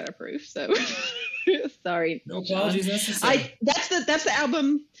went Shatterproof, so sorry. No apologies necessary. That's the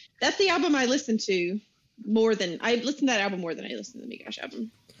album. That's the album I listened to more than I listened to that album more than I listened to the Mikash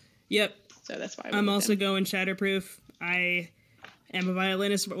album. Yep. So that's why I'm also going Shatterproof. I am a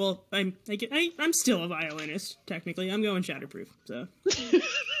violinist. Well, I'm still a violinist technically. I'm going Shatterproof. So.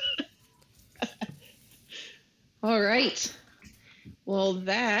 All right. Well,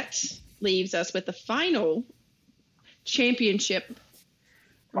 that leaves us with the final championship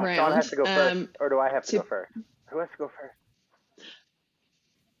round. Shawn has to go first, or do I have to go first? Who has to go first?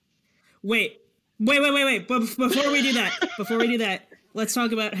 Wait. But before we do that, let's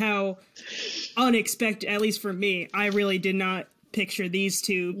talk about how unexpected, at least for me, I really did not picture these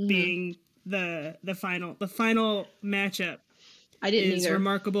two being the final matchup. I didn't is either.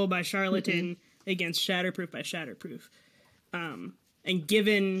 Remarkable by Charlatan against Shatterproof by Shatterproof. And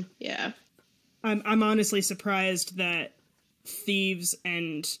given, I'm honestly surprised that Thieves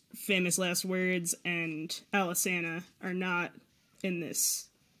and Famous Last Words and Alisana are not in this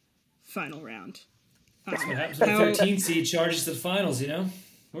final round. That's what happens when the 13 seed charges to the finals, you know?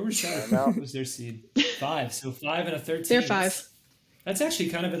 Where was Shatterproof? What was their seed? 5. So 5 and a 13. They're 5. That's actually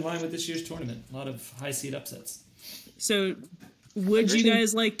kind of in line with this year's tournament. A lot of high seed upsets. So would you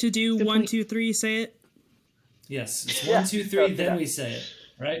guys like to do 1, 2, 3, say it? Yes. It's 1, 2, 3, then we say it.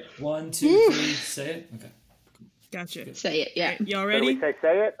 Right? 1, 2, 3, say it? Okay. Gotcha. Say it, yeah. Y'all ready? Do we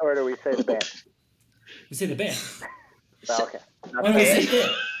say it, or do we say the band? We say the band. Oh, okay. Why we say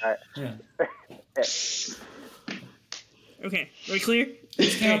it? All right. Yeah. Okay. Are we clear?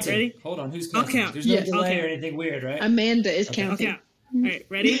 Who's counting? Ready? Hold on. Who's I'll counting? count. There's no Yes. delay or anything weird, right? Amanda is I'll counting. count. All right.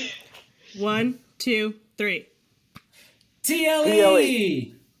 Ready? 1, 2, 3.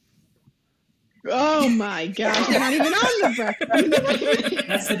 TLE! Oh my gosh, they're not even on the bracket.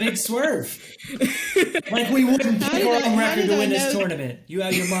 That's the big swerve. Like we wouldn't pick our own record to win this tournament. You out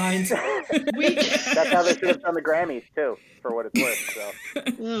of your mind? That's how they should have done the Grammys, too, for what it's worth. So.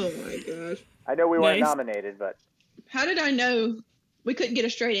 Oh my gosh. I know we weren't nominated, but... How did I know we couldn't get a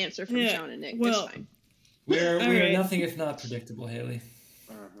straight answer from Shawn and Nick? Well, That's fine. We're right. nothing if not predictable, Haley.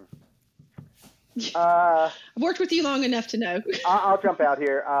 I've worked with you long enough to know. I'll jump out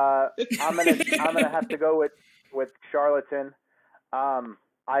here. I'm gonna have to go with Charlatan.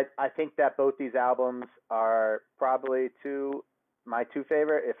 I think that both these albums are probably my two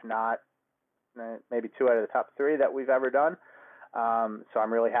favorite, if not maybe 2 out of the top 3 that we've ever done. So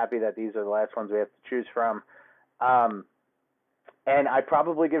I'm really happy that these are the last ones we have to choose from. And I'd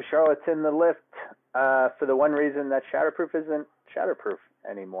probably give Charlatan the lift for the one reason that Shatterproof isn't Shatterproof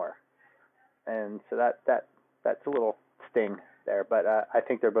anymore. And so that's a little sting there, but I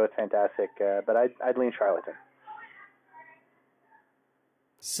think they're both fantastic. But I'd lean Charlatan.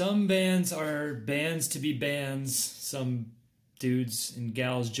 Some bands are bands to be bands. Some dudes and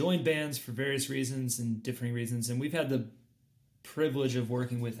gals join bands for various reasons and differing reasons. And we've had the privilege of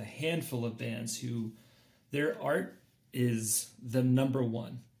working with a handful of bands who their art is the number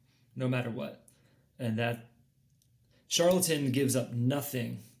one, no matter what. And that Charlatan gives up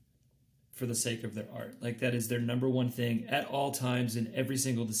nothing for the sake of their art. Like that is their number one thing at all times in every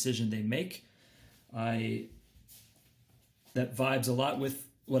single decision they make. That vibes a lot with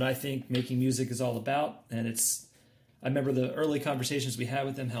what I think making music is all about. And I remember the early conversations we had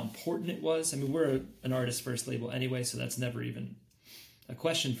with them, how important it was. I mean, we're an artist first label anyway, so that's never even a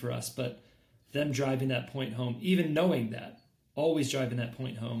question for us. But them driving that point home, even knowing that, always driving that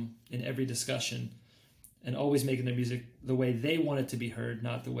point home in every discussion, and always making their music the way they want it to be heard,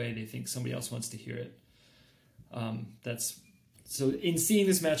 not the way they think somebody else wants to hear it. So in seeing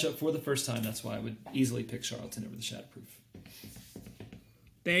this matchup for the first time, that's why I would easily pick Charlatan over the Shatterproof.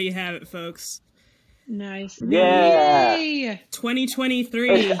 There you have it, folks. Nice. Yeah. Yay!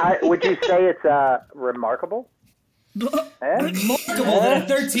 2023. Would you say it's remarkable? Remarkable that a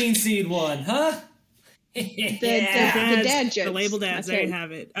 13 seed won, huh? The dad jokes. The label dads, there you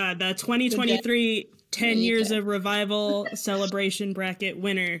have it. The 2023 10 Years of Revival Celebration Bracket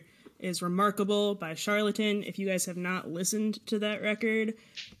winner is Remarkable by Charlatan. If you guys have not listened to that record,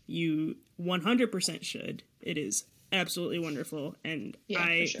 you 100% should. It is absolutely wonderful, and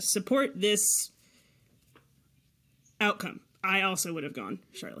I support this outcome. I also would have gone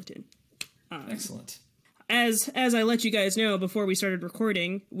Charlatan. Excellent. As I let you guys know before we started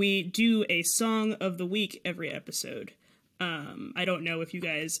recording, we do a Song of the Week every episode. I don't know if you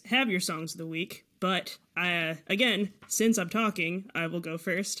guys have your Songs of the Week, but again, since I'm talking, I will go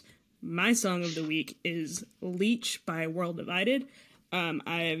first. My Song of the Week is Leech by World Divided.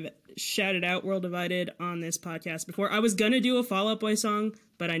 I've shouted out World Divided on this podcast before. I was going to do a Fall Out Boy song,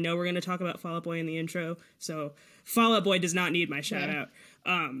 but I know we're going to talk about Fall Out Boy in the intro, so Fall Out Boy does not need my shout out.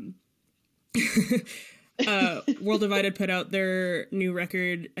 World Divided put out their new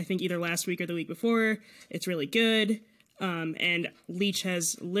record, I think either last week or the week before. It's really good. And Leech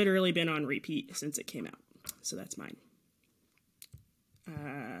has literally been on repeat since it came out. So that's mine.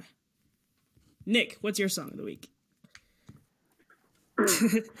 Nick, what's your song of the week?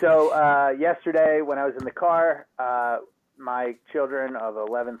 So yesterday when I was in the car, my children of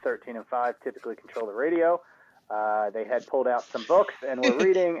 11, 13, and 5 typically control the radio. They had pulled out some books and were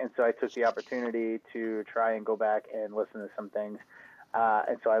reading, and so I took the opportunity to try and go back and listen to some things.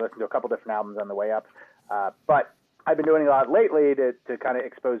 And so I listened to a couple different albums on the way up. But I've been doing a lot lately to kind of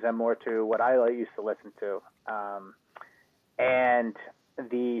expose them more to what I used to listen to. And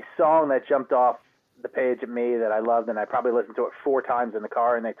the song that jumped off the page at me that I loved, and I probably listened to it 4 times in the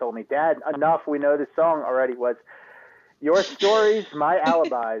car, and they told me, Dad, enough, we know this song already, was Your Stories, My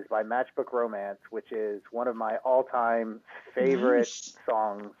Alibis by Matchbook Romance, which is one of my all-time favorite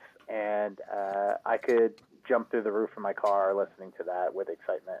songs, and I could jump through the roof of my car listening to that with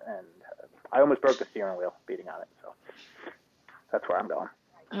excitement, and I almost broke the steering wheel beating on it, so that's where I'm going.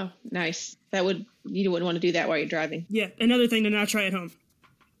 Oh, nice. You wouldn't want to do that while you're driving. Yeah, another thing to not try at home.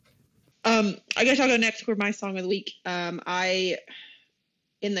 I guess I'll go next for my song of the week. In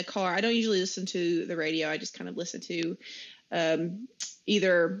the car, I don't usually listen to the radio. I just kind of listen to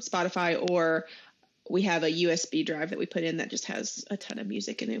either Spotify, or we have a USB drive that we put in that just has a ton of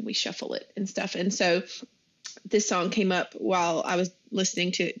music, and then we shuffle it and stuff. And so this song came up while I was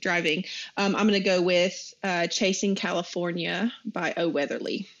listening to it driving. I'm going to go with Chasing California by O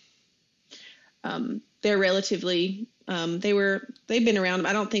Weatherly. They're relatively, they've been around.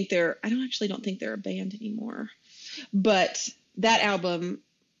 I don't actually think they're a band anymore, but that album,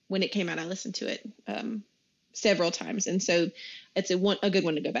 when it came out, I listened to it several times. And so it's a good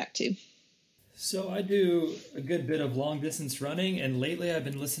one to go back to. So I do a good bit of long distance running, and lately I've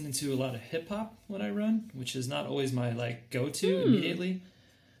been listening to a lot of hip hop when I run, which is not always my go-to immediately.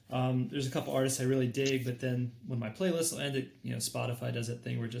 There's a couple artists I really dig, but then when my playlist will end, Spotify does that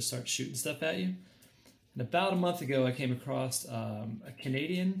thing where it just starts shooting stuff at you. And about a month ago, I came across a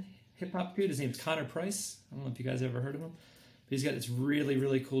Canadian hip hop dude. His name's Connor Price. I don't know if you guys ever heard of him, but he's got this really,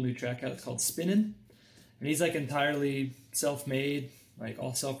 really cool new track out. It's called Spinnin', and he's entirely self-made,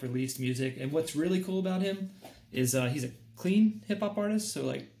 all self-released music. And what's really cool about him is he's a clean hip hop artist.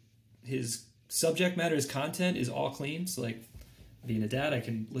 So his subject matter, his content is all clean. So being a dad, I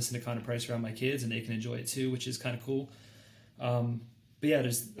can listen to Connor Price around my kids, and they can enjoy it too, which is kind of cool. But yeah,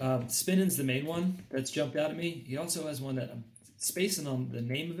 there's Spinnin's the main one that's jumped out at me. He also has one that I'm spacing on the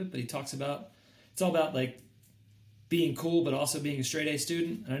name of it, but he talks about, it's all about being cool, but also being a straight A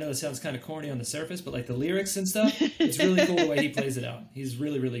student. And I know that sounds kind of corny on the surface, but the lyrics and stuff, it's really cool the way he plays it out. He's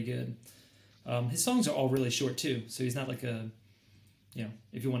really, really good. His songs are all really short too, so he's not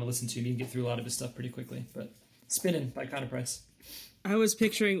if you want to listen to him, you can get through a lot of his stuff pretty quickly. But Spinnin' by Connor Price. I was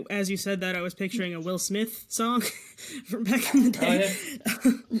picturing, as you said that, a Will Smith song from back in the day.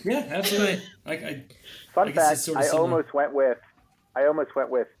 Oh, yeah. Yeah, absolutely. Fun fact, I almost went with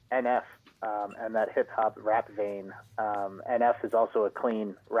NF and that hip hop rap vein. NF is also a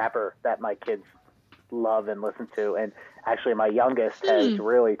clean rapper that my kids love and listen to, and actually my youngest has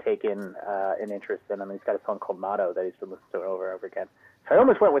really taken an interest in him. He's got a song called Motto that he's been listening to over and over again. So I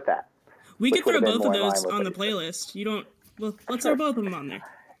almost went with that. We could throw both of those on the playlist. Well, let's throw both of them on there.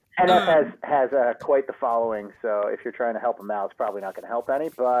 NF has quite the following, so if you're trying to help him out, it's probably not going to help any,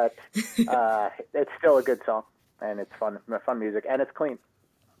 but it's still a good song, and it's fun music, and it's clean.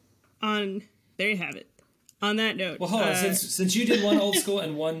 There you have it. On that note. Well, hold on. Since you did one old school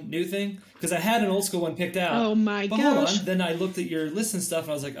and one new thing, because I had an old school one picked out. Oh, my gosh. Hold on. Then I looked at your list and stuff,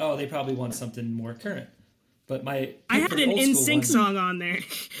 and I was like, oh, they probably want something more current. But I had an NSYNC song on there.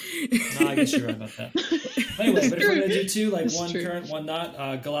 No, I guess you're right about that. Anyway, but if we're going to do two, one current, one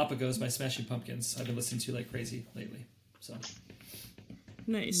not, Galapagos by Smashing Pumpkins, I've been listening to crazy lately. So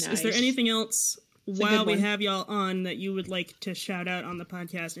Nice. Is there anything else while we have y'all on that you would like to shout out on the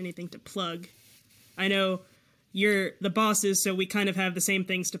podcast? Anything to plug? I know you're the bosses, so we kind of have the same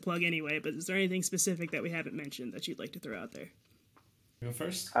things to plug anyway, but is there anything specific that we haven't mentioned that you'd like to throw out there? You go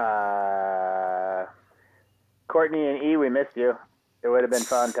first? Courtney and E, we missed you. It would have been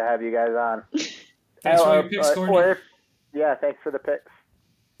fun to have you guys on. Thanks for your picks, Courtney. Thanks for the picks.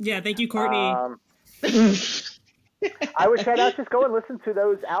 Yeah, thank you, Courtney. I would shout out, just go and listen to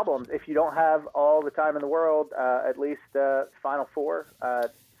those albums. If you don't have all the time in the world, at least Final Four,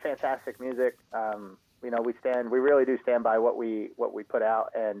 fantastic music. we really do stand by what we put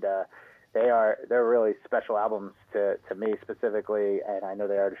out, and they're really special albums to me specifically, and I know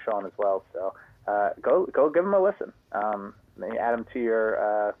they are to Shawn as well. So go give them a listen. Maybe add them to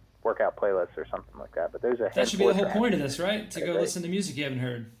your workout playlist or something like that. But that should be the whole point of this, right? To go listen to music you haven't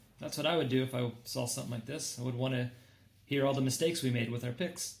heard. That's what I would do if I saw something like this. I would want to hear all the mistakes we made with our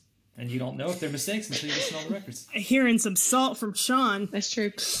picks. And you don't know if they're mistakes until you listen to all the records. Hearing some salt from Shawn. That's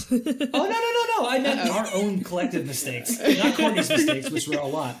true. Oh, no. I meant our own collective mistakes. Not Courtney's mistakes, which were a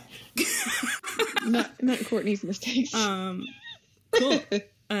lot. Not Courtney's mistakes. Cool.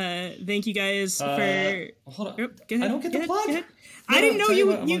 Thank you guys for... Hold on. Oh, go ahead. I don't get the plug. No, I didn't know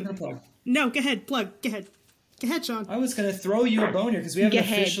you... I'm not going to plug. No, go ahead. Plug. Go ahead, Shawn. I was going to throw you a bone here because we haven't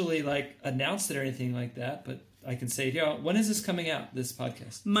officially announced it or anything like that, but I can say, when is this coming out, this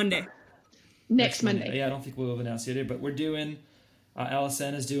podcast? Monday. Next Monday. Yeah, I don't think we'll have announced it yet, but we're doing...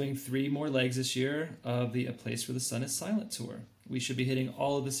 Allison is doing 3 more legs this year of the A Place Where the Sun is Silent tour. We should be hitting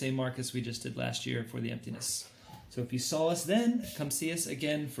all of the same markets we just did last year for The Emptiness. So if you saw us then, come see us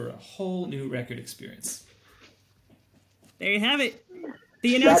again for a whole new record experience. There you have it.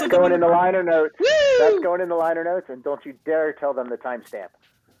 That's going in the liner notes. Woo! That's going in the liner notes, and don't you dare tell them the timestamp.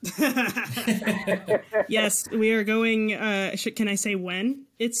 Yes, we are going. Can I say when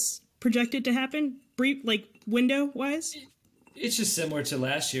it's projected to happen? Brief, window wise. It's just similar to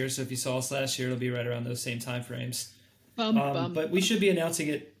last year. So if you saw us last year, it'll be right around those same time frames. But we should be announcing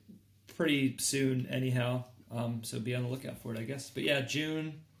it pretty soon, anyhow. So be on the lookout for it, I guess. But yeah,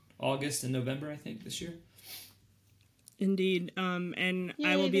 June, August, and November, I think, this year. Indeed. And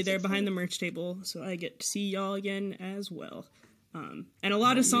I will be there behind the merch table, so I get to see y'all again as well. And a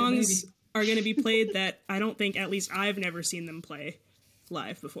lot of songs are going to be played that I don't think, at least I've never seen them play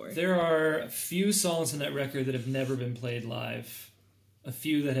live before. There are a few songs on that record that have never been played live. A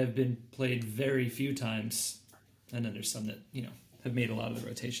few that have been played very few times. And then there's some that, have made a lot of the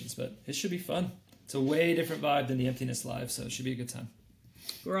rotations. But it should be fun. It's a way different vibe than The Emptiness live, so it should be a good time.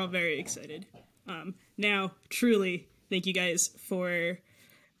 We're all very excited. Now, truly, thank you guys for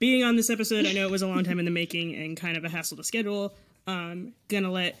being on this episode. I know it was a long time in the making and kind of a hassle to schedule.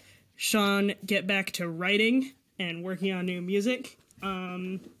 Gonna let Shawn get back to writing and working on new music.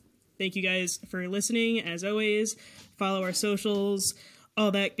 Thank you guys for listening. As always, follow our socials,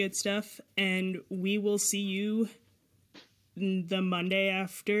 all that good stuff, and we will see you the Monday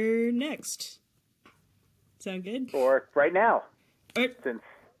after next. Sound good? Or right now, since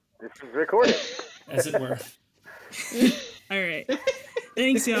this is recorded. As it were. All right.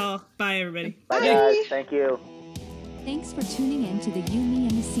 Thanks, y'all. Bye, everybody. Bye, guys. Thank you. Thanks for tuning in to the You, Me,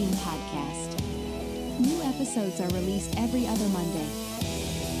 and the Scene podcast. New episodes are released every other Monday.